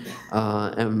government,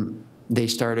 and they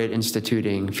started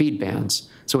instituting feed bans.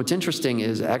 So what's interesting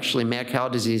is actually mad cow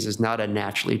disease is not a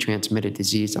naturally transmitted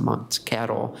disease amongst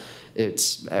cattle.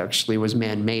 It's actually was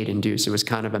man-made induced. It was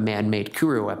kind of a man-made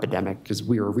kuru epidemic because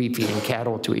we were refeeding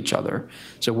cattle to each other.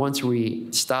 So once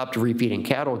we stopped refeeding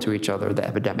cattle to each other, the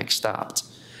epidemic stopped.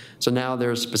 So now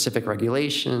there's specific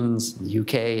regulations in the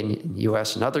UK and the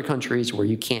US and other countries where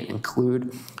you can't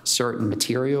include certain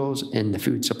materials in the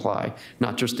food supply,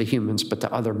 not just to humans, but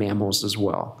to other mammals as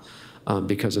well,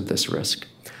 because of this risk.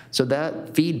 So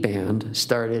that feed ban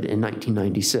started in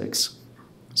 1996.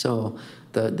 So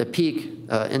the peak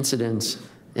incidence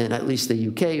in at least the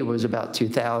UK was about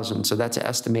 2,000. So that's an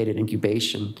estimated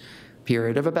incubation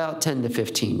period of about 10 to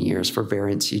 15 years for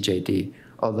variant CJD.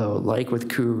 Although like with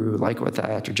kuru, like with the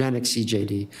iatrogenic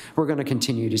CJD, we're going to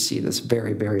continue to see this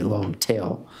very, very long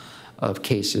tail of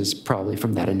cases probably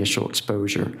from that initial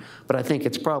exposure. But I think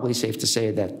it's probably safe to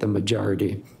say that the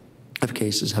majority of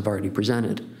cases have already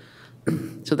presented.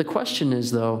 So the question is,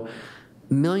 though,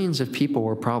 millions of people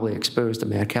were probably exposed to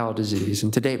mad cow disease,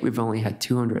 and to date we've only had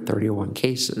 231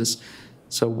 cases.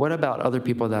 So what about other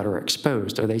people that are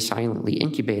exposed? Are they silently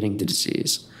incubating the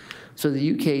disease? So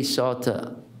the UK sought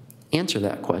to answer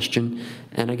that question,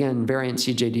 and again, variant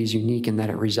CJD is unique in that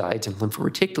it resides in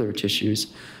lymphoreticular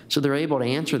tissues, so they're able to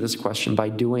answer this question by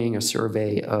doing a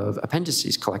survey of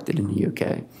appendices collected in the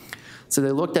UK. So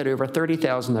they looked at over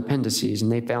 30,000 appendices, and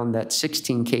they found that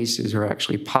 16 cases are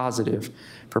actually positive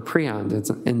for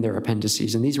prion in their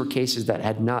appendices, and these were cases that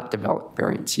had not developed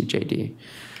variant CJD.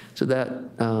 So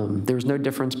that there was no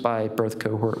difference by birth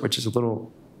cohort, which is a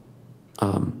little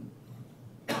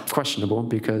questionable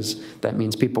because that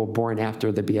means people born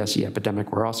after the BSE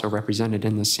epidemic were also represented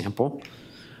in this sample.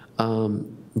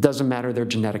 Doesn't matter their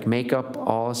genetic makeup,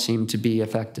 all seem to be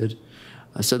affected.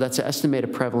 So that's an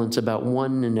estimated prevalence, about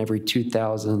 1 in every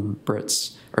 2,000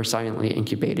 Brits are silently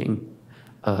incubating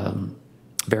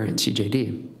variant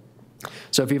CJD.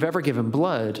 So if you've ever given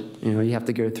blood, you have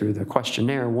to go through the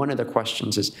questionnaire. One of the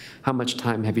questions is, how much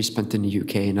time have you spent in the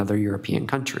UK and other European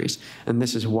countries? And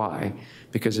this is why.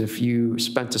 Because if you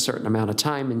spent a certain amount of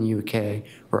time in the UK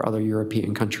or other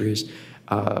European countries,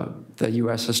 the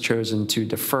US has chosen to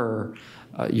defer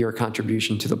your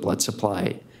contribution to the blood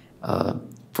supply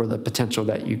for the potential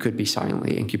that you could be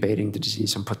silently incubating the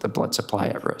disease and put the blood supply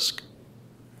at risk.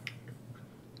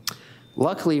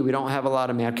 Luckily, we don't have a lot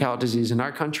of mad cow disease in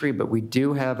our country, but we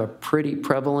do have a pretty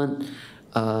prevalent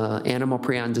animal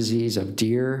prion disease of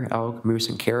deer, elk, moose,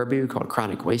 and caribou called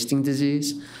chronic wasting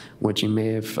disease, which you may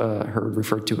have heard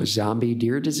referred to as zombie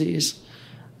deer disease.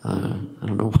 I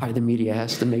don't know why the media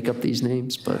has to make up these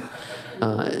names, but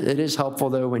it is helpful,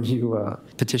 though, when you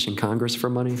petition Congress for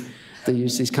money. They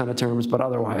use these kind of terms, but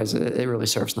otherwise it really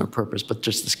serves no purpose but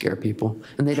just to scare people.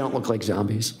 And they don't look like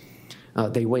zombies.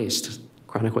 They waste,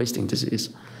 chronic wasting disease.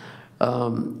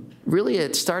 Really,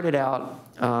 it started out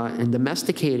in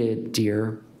domesticated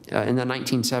deer in the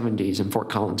 1970s in Fort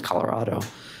Collins, Colorado.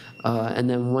 And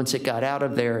then once it got out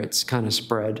of there, it's kind of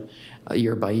spread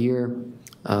year by year.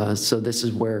 So this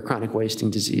is where chronic wasting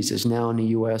disease is now in the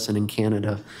US and in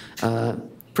Canada.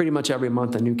 Pretty much every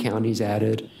month a new county is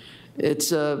added.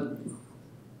 It's a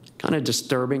kind of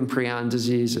disturbing prion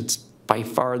disease. It's by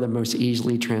far the most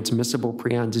easily transmissible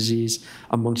prion disease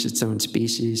amongst its own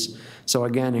species. So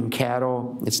again, in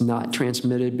cattle, it's not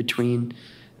transmitted between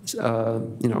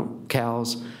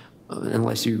cows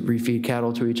unless you refeed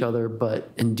cattle to each other. But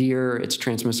in deer, it's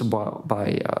transmissible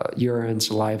by urine,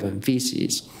 saliva, and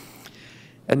feces.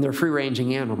 And they're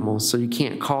free-ranging animals, so you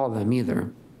can't call them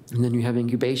either. And then you have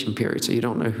incubation periods, so you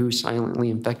don't know who's silently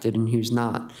infected and who's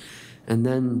not. And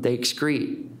then they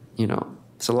excrete,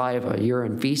 saliva,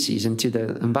 urine, feces into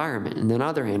the environment, and then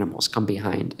other animals come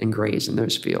behind and graze in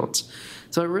those fields.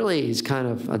 So it really is kind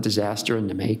of a disaster in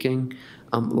the making.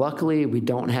 Luckily, we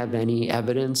don't have any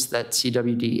evidence that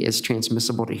CWD is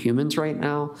transmissible to humans right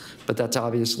now, but that's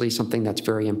obviously something that's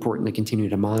very important to continue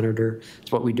to monitor.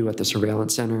 It's what we do at the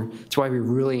Surveillance Center. It's why we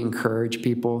really encourage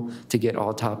people to get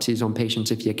autopsies on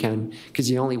patients if you can, because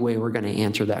the only way we're going to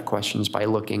answer that question is by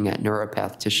looking at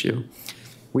neuropath tissue.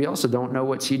 We also don't know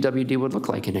what CWD would look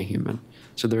like in a human.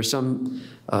 So there's some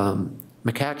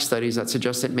macaque studies that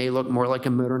suggest it may look more like a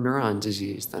motor neuron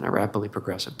disease than a rapidly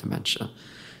progressive dementia.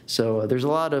 So there's a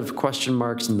lot of question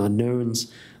marks and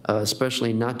unknowns,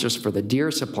 especially not just for the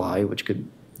deer supply, which could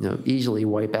easily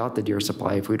wipe out the deer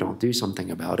supply if we don't do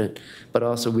something about it, but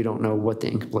also we don't know what the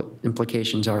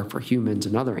implications are for humans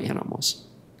and other animals.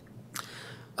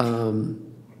 In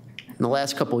the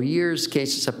last couple of years,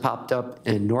 cases have popped up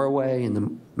in Norway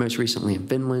and most recently in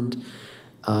Finland.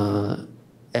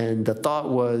 And the thought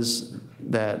was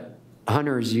that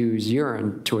hunters use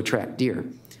urine to attract deer,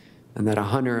 and that a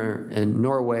hunter in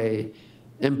Norway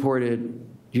imported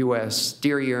US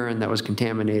deer urine that was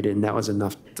contaminated, and that was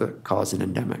enough to cause an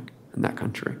endemic in that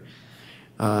country.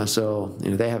 So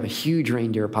they have a huge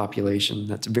reindeer population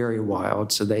that's very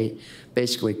wild, so they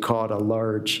basically caught a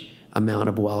large amount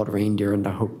of wild reindeer in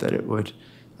the hope that it would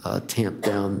tamp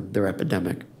down their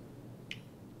epidemic.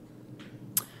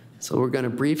 So we're going to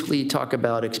briefly talk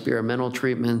about experimental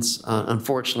treatments.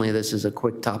 Unfortunately, this is a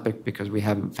quick topic because we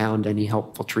haven't found any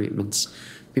helpful treatments.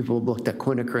 People have looked at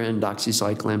quinacrine,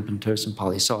 doxycycline, pentosan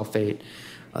polysulfate.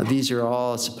 These are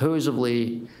all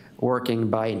supposedly working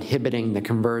by inhibiting the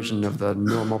conversion of the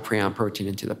normal prion protein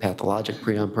into the pathologic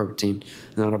prion protein.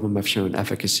 None of them have shown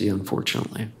efficacy,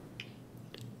 unfortunately.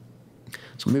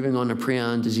 So moving on to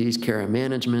prion disease care and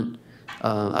management.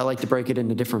 I like to break it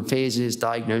into different phases.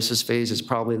 Diagnosis phase is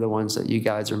probably the ones that you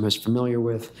guys are most familiar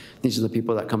with. These are the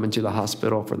people that come into the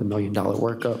hospital for the $1 million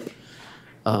workup.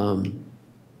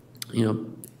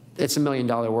 it's $1 million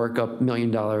workup, $1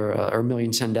 million or $1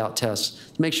 million send out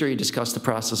tests. Make sure you discuss the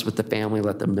process with the family,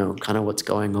 let them know kind of what's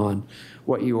going on,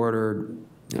 what you ordered,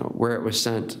 where it was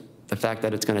sent, the fact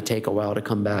that it's going to take a while to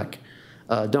come back.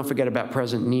 Don't forget about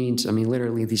present needs. I mean,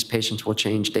 literally, these patients will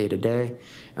change day to day.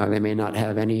 They may not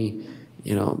have any,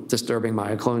 disturbing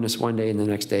myoclonus one day, and the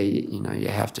next day, you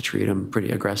have to treat them pretty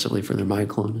aggressively for their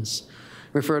myoclonus.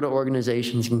 Refer to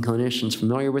organizations and clinicians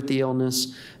familiar with the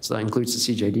illness. So that includes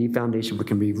the CJD Foundation, which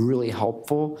can be really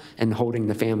helpful in holding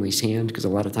the family's hand, because a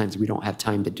lot of times we don't have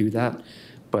time to do that.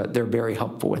 But they're very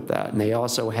helpful with that. And they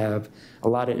also have a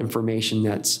lot of information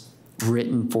that's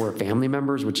written for family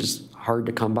members, which is hard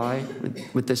to come by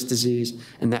with this disease.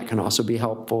 And that can also be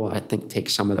helpful. I think take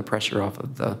some of the pressure off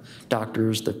of the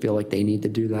doctors that feel like they need to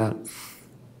do that.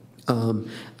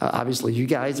 Obviously, you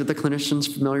guys are the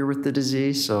clinicians familiar with the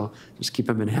disease, so just keep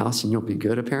them in-house and you'll be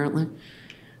good, apparently.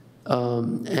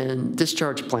 And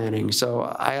discharge planning. So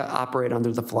I operate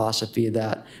under the philosophy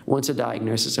that once a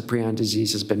diagnosis of prion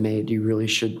disease has been made, you really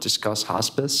should discuss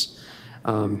hospice,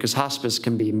 because hospice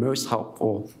can be most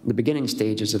helpful in the beginning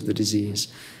stages of the disease.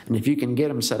 And if you can get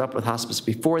them set up with hospice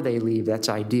before they leave, that's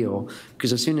ideal,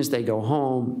 because as soon as they go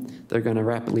home, they're going to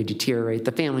rapidly deteriorate.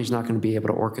 The family's not going to be able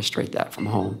to orchestrate that from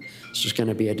home. It's just going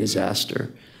to be a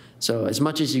disaster. So as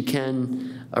much as you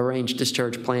can, arrange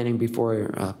discharge planning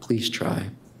before, please try.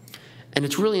 And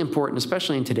it's really important,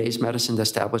 especially in today's medicine, to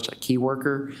establish a key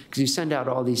worker, because you send out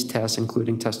all these tests,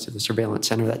 including tests to the surveillance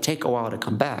center, that take a while to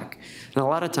come back. And a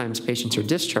lot of times patients are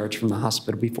discharged from the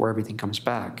hospital before everything comes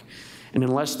back. And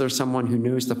unless there's someone who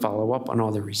knows to follow up on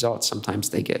all the results, sometimes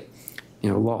they get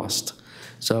lost.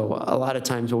 So a lot of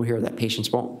times we'll hear that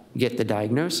patients won't get the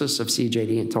diagnosis of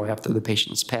CJD until after the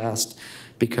patient's passed,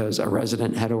 because a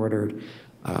resident had ordered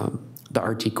the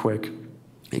RT Quick.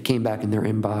 It came back in their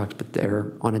inbox, but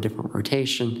they're on a different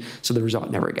rotation, so the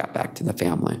result never got back to the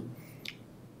family.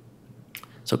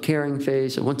 So caring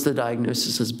phase, once the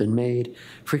diagnosis has been made,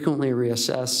 frequently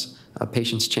reassess.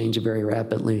 Patients change very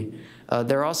rapidly.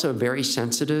 They're also very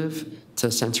sensitive to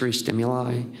sensory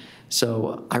stimuli.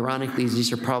 So ironically,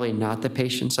 these are probably not the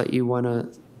patients that you want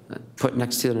to put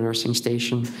next to the nursing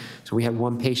station. So we had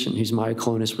one patient whose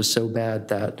myoclonus was so bad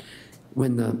that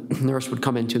when the nurse would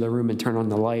come into the room and turn on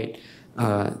the light,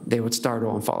 they would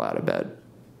startle and fall out of bed.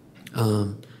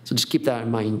 So just keep that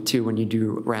in mind too when you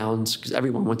do rounds, because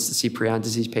everyone wants to see prion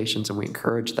disease patients and we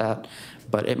encourage that,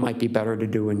 but it might be better to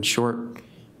do in short,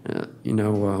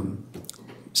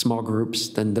 small groups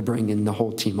than to bring in the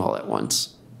whole team all at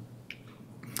once.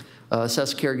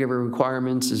 Assess caregiver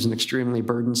requirements is an extremely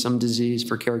burdensome disease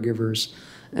for caregivers,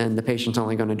 and the patient's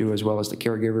only going to do as well as the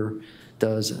caregiver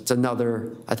does. It's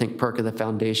another, I think, perk of the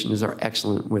foundation is they're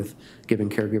excellent with giving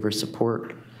caregivers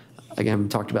support. Again, we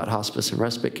talked about hospice and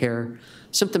respite care.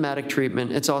 Symptomatic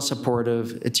treatment, it's all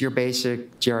supportive. It's your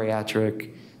basic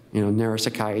geriatric,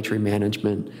 neuropsychiatry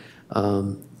management.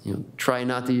 Try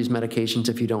not to use medications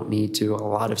if you don't need to. A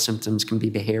lot of symptoms can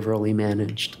be behaviorally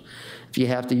managed. If you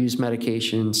have to use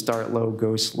medication, start low,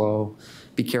 go slow.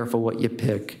 Be careful what you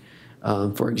pick.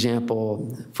 For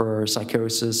example, for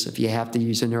psychosis, if you have to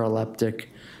use a neuroleptic,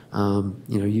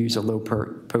 use a low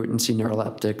potency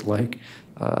neuroleptic like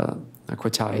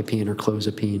quetiapine or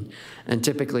clozapine. And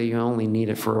typically you only need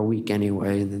it for a week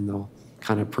anyway, and then they'll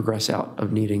kind of progress out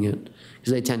of needing it,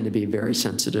 because they tend to be very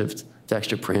sensitive to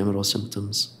extrapyramidal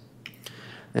symptoms.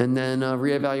 And then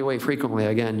reevaluate frequently.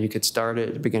 Again, you could start it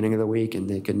at the beginning of the week and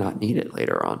they could not need it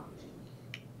later on.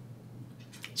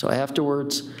 So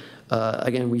afterwards,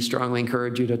 again, we strongly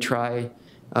encourage you to try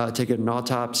to get an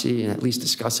autopsy and at least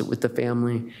discuss it with the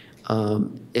family.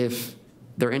 If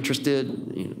they're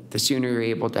interested, the sooner you're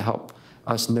able to help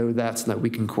us know that so that we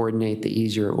can coordinate, the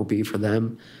easier it will be for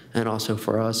them and also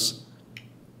for us.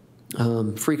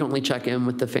 Frequently check in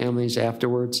with the families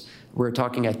afterwards. We were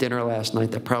talking at dinner last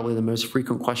night that probably the most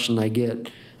frequent question I get,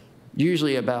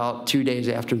 usually about 2 days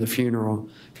after the funeral,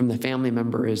 from the family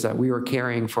member is that we were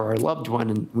caring for our loved one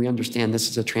and we understand this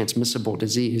is a transmissible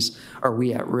disease. Are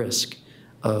we at risk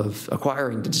of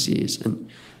acquiring the disease? And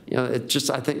it just,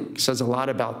 I think, says a lot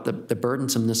about the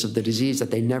burdensomeness of the disease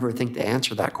that they never think to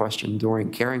answer that question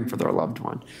during caring for their loved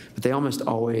one, but they almost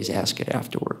always ask it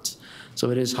afterwards. So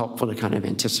it is helpful to kind of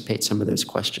anticipate some of those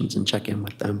questions and check in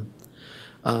with them.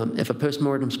 If a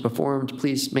postmortem is performed,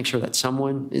 please make sure that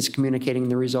someone is communicating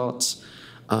the results.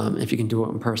 If you can do it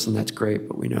in person, that's great,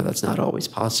 but we know that's not always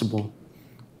possible.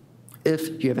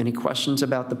 If you have any questions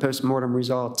about the postmortem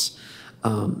results,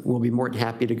 We'll be more than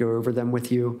happy to go over them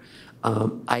with you.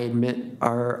 I admit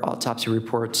our autopsy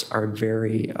reports are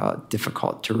very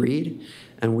difficult to read,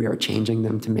 and we are changing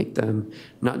them to make them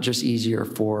not just easier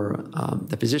for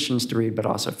the physicians to read, but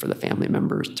also for the family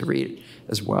members to read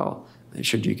as well,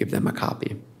 should you give them a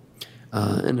copy.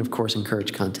 And of course,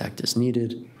 encourage contact as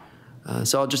needed.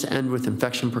 So I'll just end with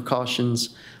infection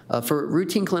precautions. For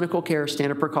routine clinical care,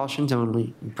 standard precautions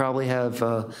only. You probably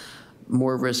have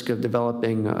more risk of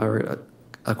developing or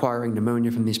acquiring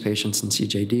pneumonia from these patients than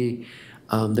CJD.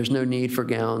 There's no need for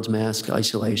gowns, masks,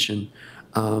 isolation.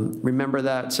 Remember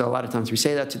that. So a lot of times we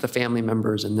say that to the family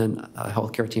members, and then a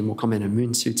healthcare team will come in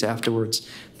moon suits afterwards.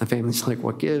 The family's like,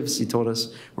 what gives? He told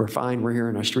us we're fine. We're here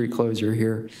in our street clothes. You're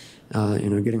here,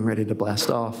 getting ready to blast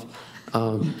off.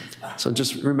 So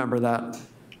just remember that.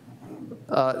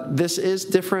 This is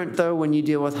different, though, when you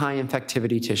deal with high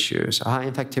infectivity tissue. So high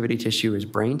infectivity tissue is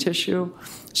brain tissue.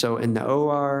 So in the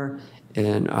OR,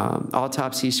 in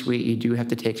autopsy suite, you do have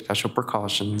to take special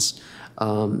precautions.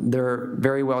 They're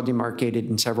very well demarcated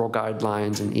in several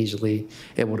guidelines and easily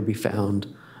able to be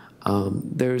found.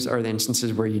 Those are the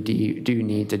instances where you do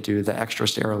need to do the extra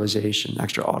sterilization,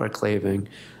 extra autoclaving,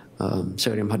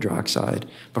 sodium hydroxide.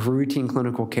 But for routine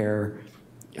clinical care,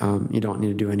 you don't need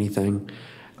to do anything.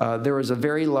 There was a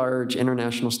very large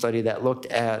international study that looked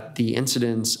at the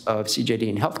incidence of CJD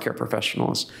in healthcare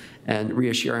professionals, and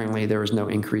reassuringly, there was no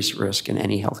increased risk in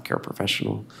any healthcare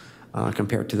professional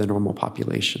compared to the normal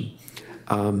population.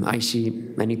 I see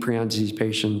many prion disease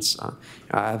patients.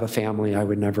 I have a family. I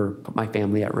would never put my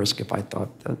family at risk if I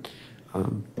thought that,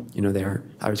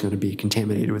 I was going to be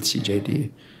contaminated with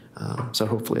CJD. So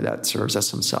hopefully that serves as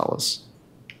some solace.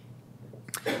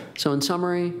 So in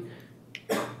summary,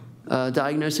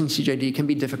 diagnosing CJD can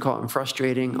be difficult and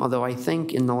frustrating, although I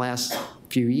think in the last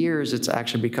few years it's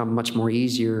actually become much more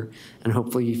easier, and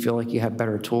hopefully you feel like you have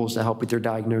better tools to help with your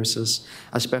diagnosis,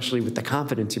 especially with the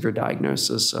confidence of your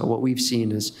diagnosis. What we've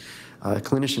seen is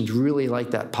clinicians really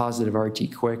like that positive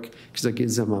RT quick because it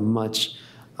gives them a much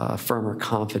firmer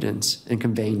confidence in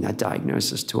conveying that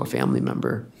diagnosis to a family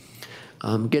member.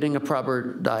 Getting a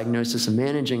proper diagnosis and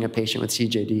managing a patient with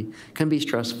CJD can be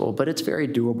stressful, but it's very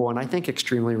doable and I think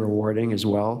extremely rewarding as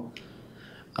well.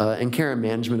 And care and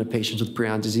management of patients with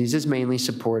prion disease is mainly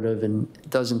supportive and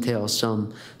does entail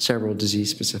several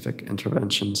disease-specific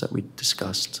interventions that we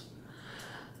discussed.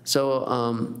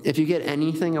 So if you get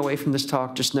anything away from this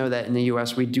talk, just know that in the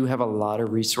US, we do have a lot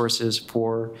of resources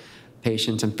for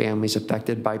patients and families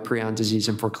affected by prion disease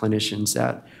and for clinicians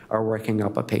that are working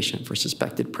up a patient for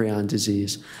suspected prion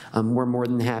disease. We're more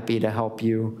than happy to help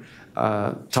you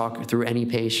talk through any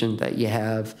patient that you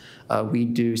have. We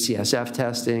do CSF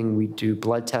testing, we do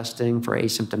blood testing for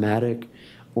asymptomatic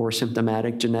or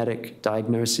symptomatic genetic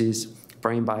diagnoses,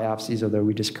 brain biopsies, although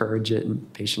we discourage it in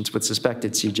patients with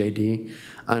suspected CJD.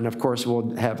 And of course,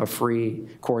 we'll have a free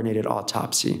coordinated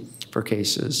autopsy for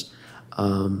cases.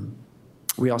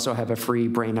 We also have a free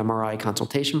brain MRI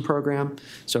consultation program.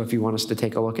 So if you want us to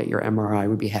take a look at your MRI,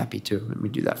 we'd be happy to, and we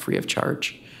do that free of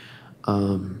charge.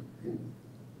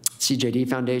 CJD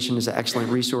Foundation is an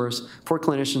excellent resource for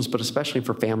clinicians, but especially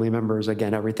for family members.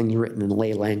 Again, everything's written in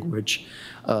lay language.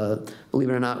 Believe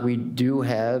it or not, we do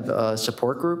have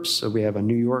support groups. So we have a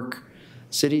New York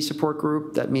City support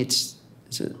group that meets,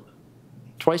 is it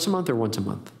twice a month or once a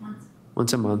month?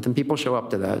 Once a month, and people show up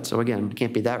to that. So again, it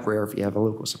can't be that rare if you have a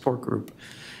local support group.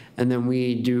 And then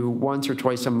we do once or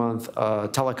twice a month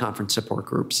teleconference support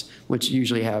groups, which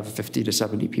usually have 50 to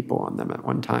 70 people on them at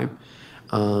one time.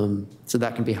 So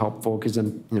that can be helpful because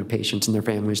then patients and their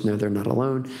families know they're not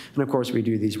alone. And of course, we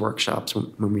do these workshops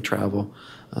when we travel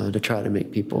to try to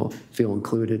make people feel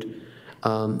included.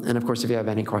 And of course, if you have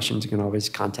any questions, you can always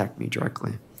contact me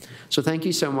directly. So thank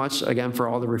you so much, again, for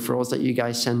all the referrals that you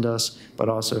guys send us, but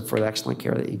also for the excellent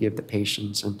care that you give the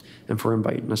patients and for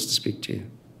inviting us to speak to you.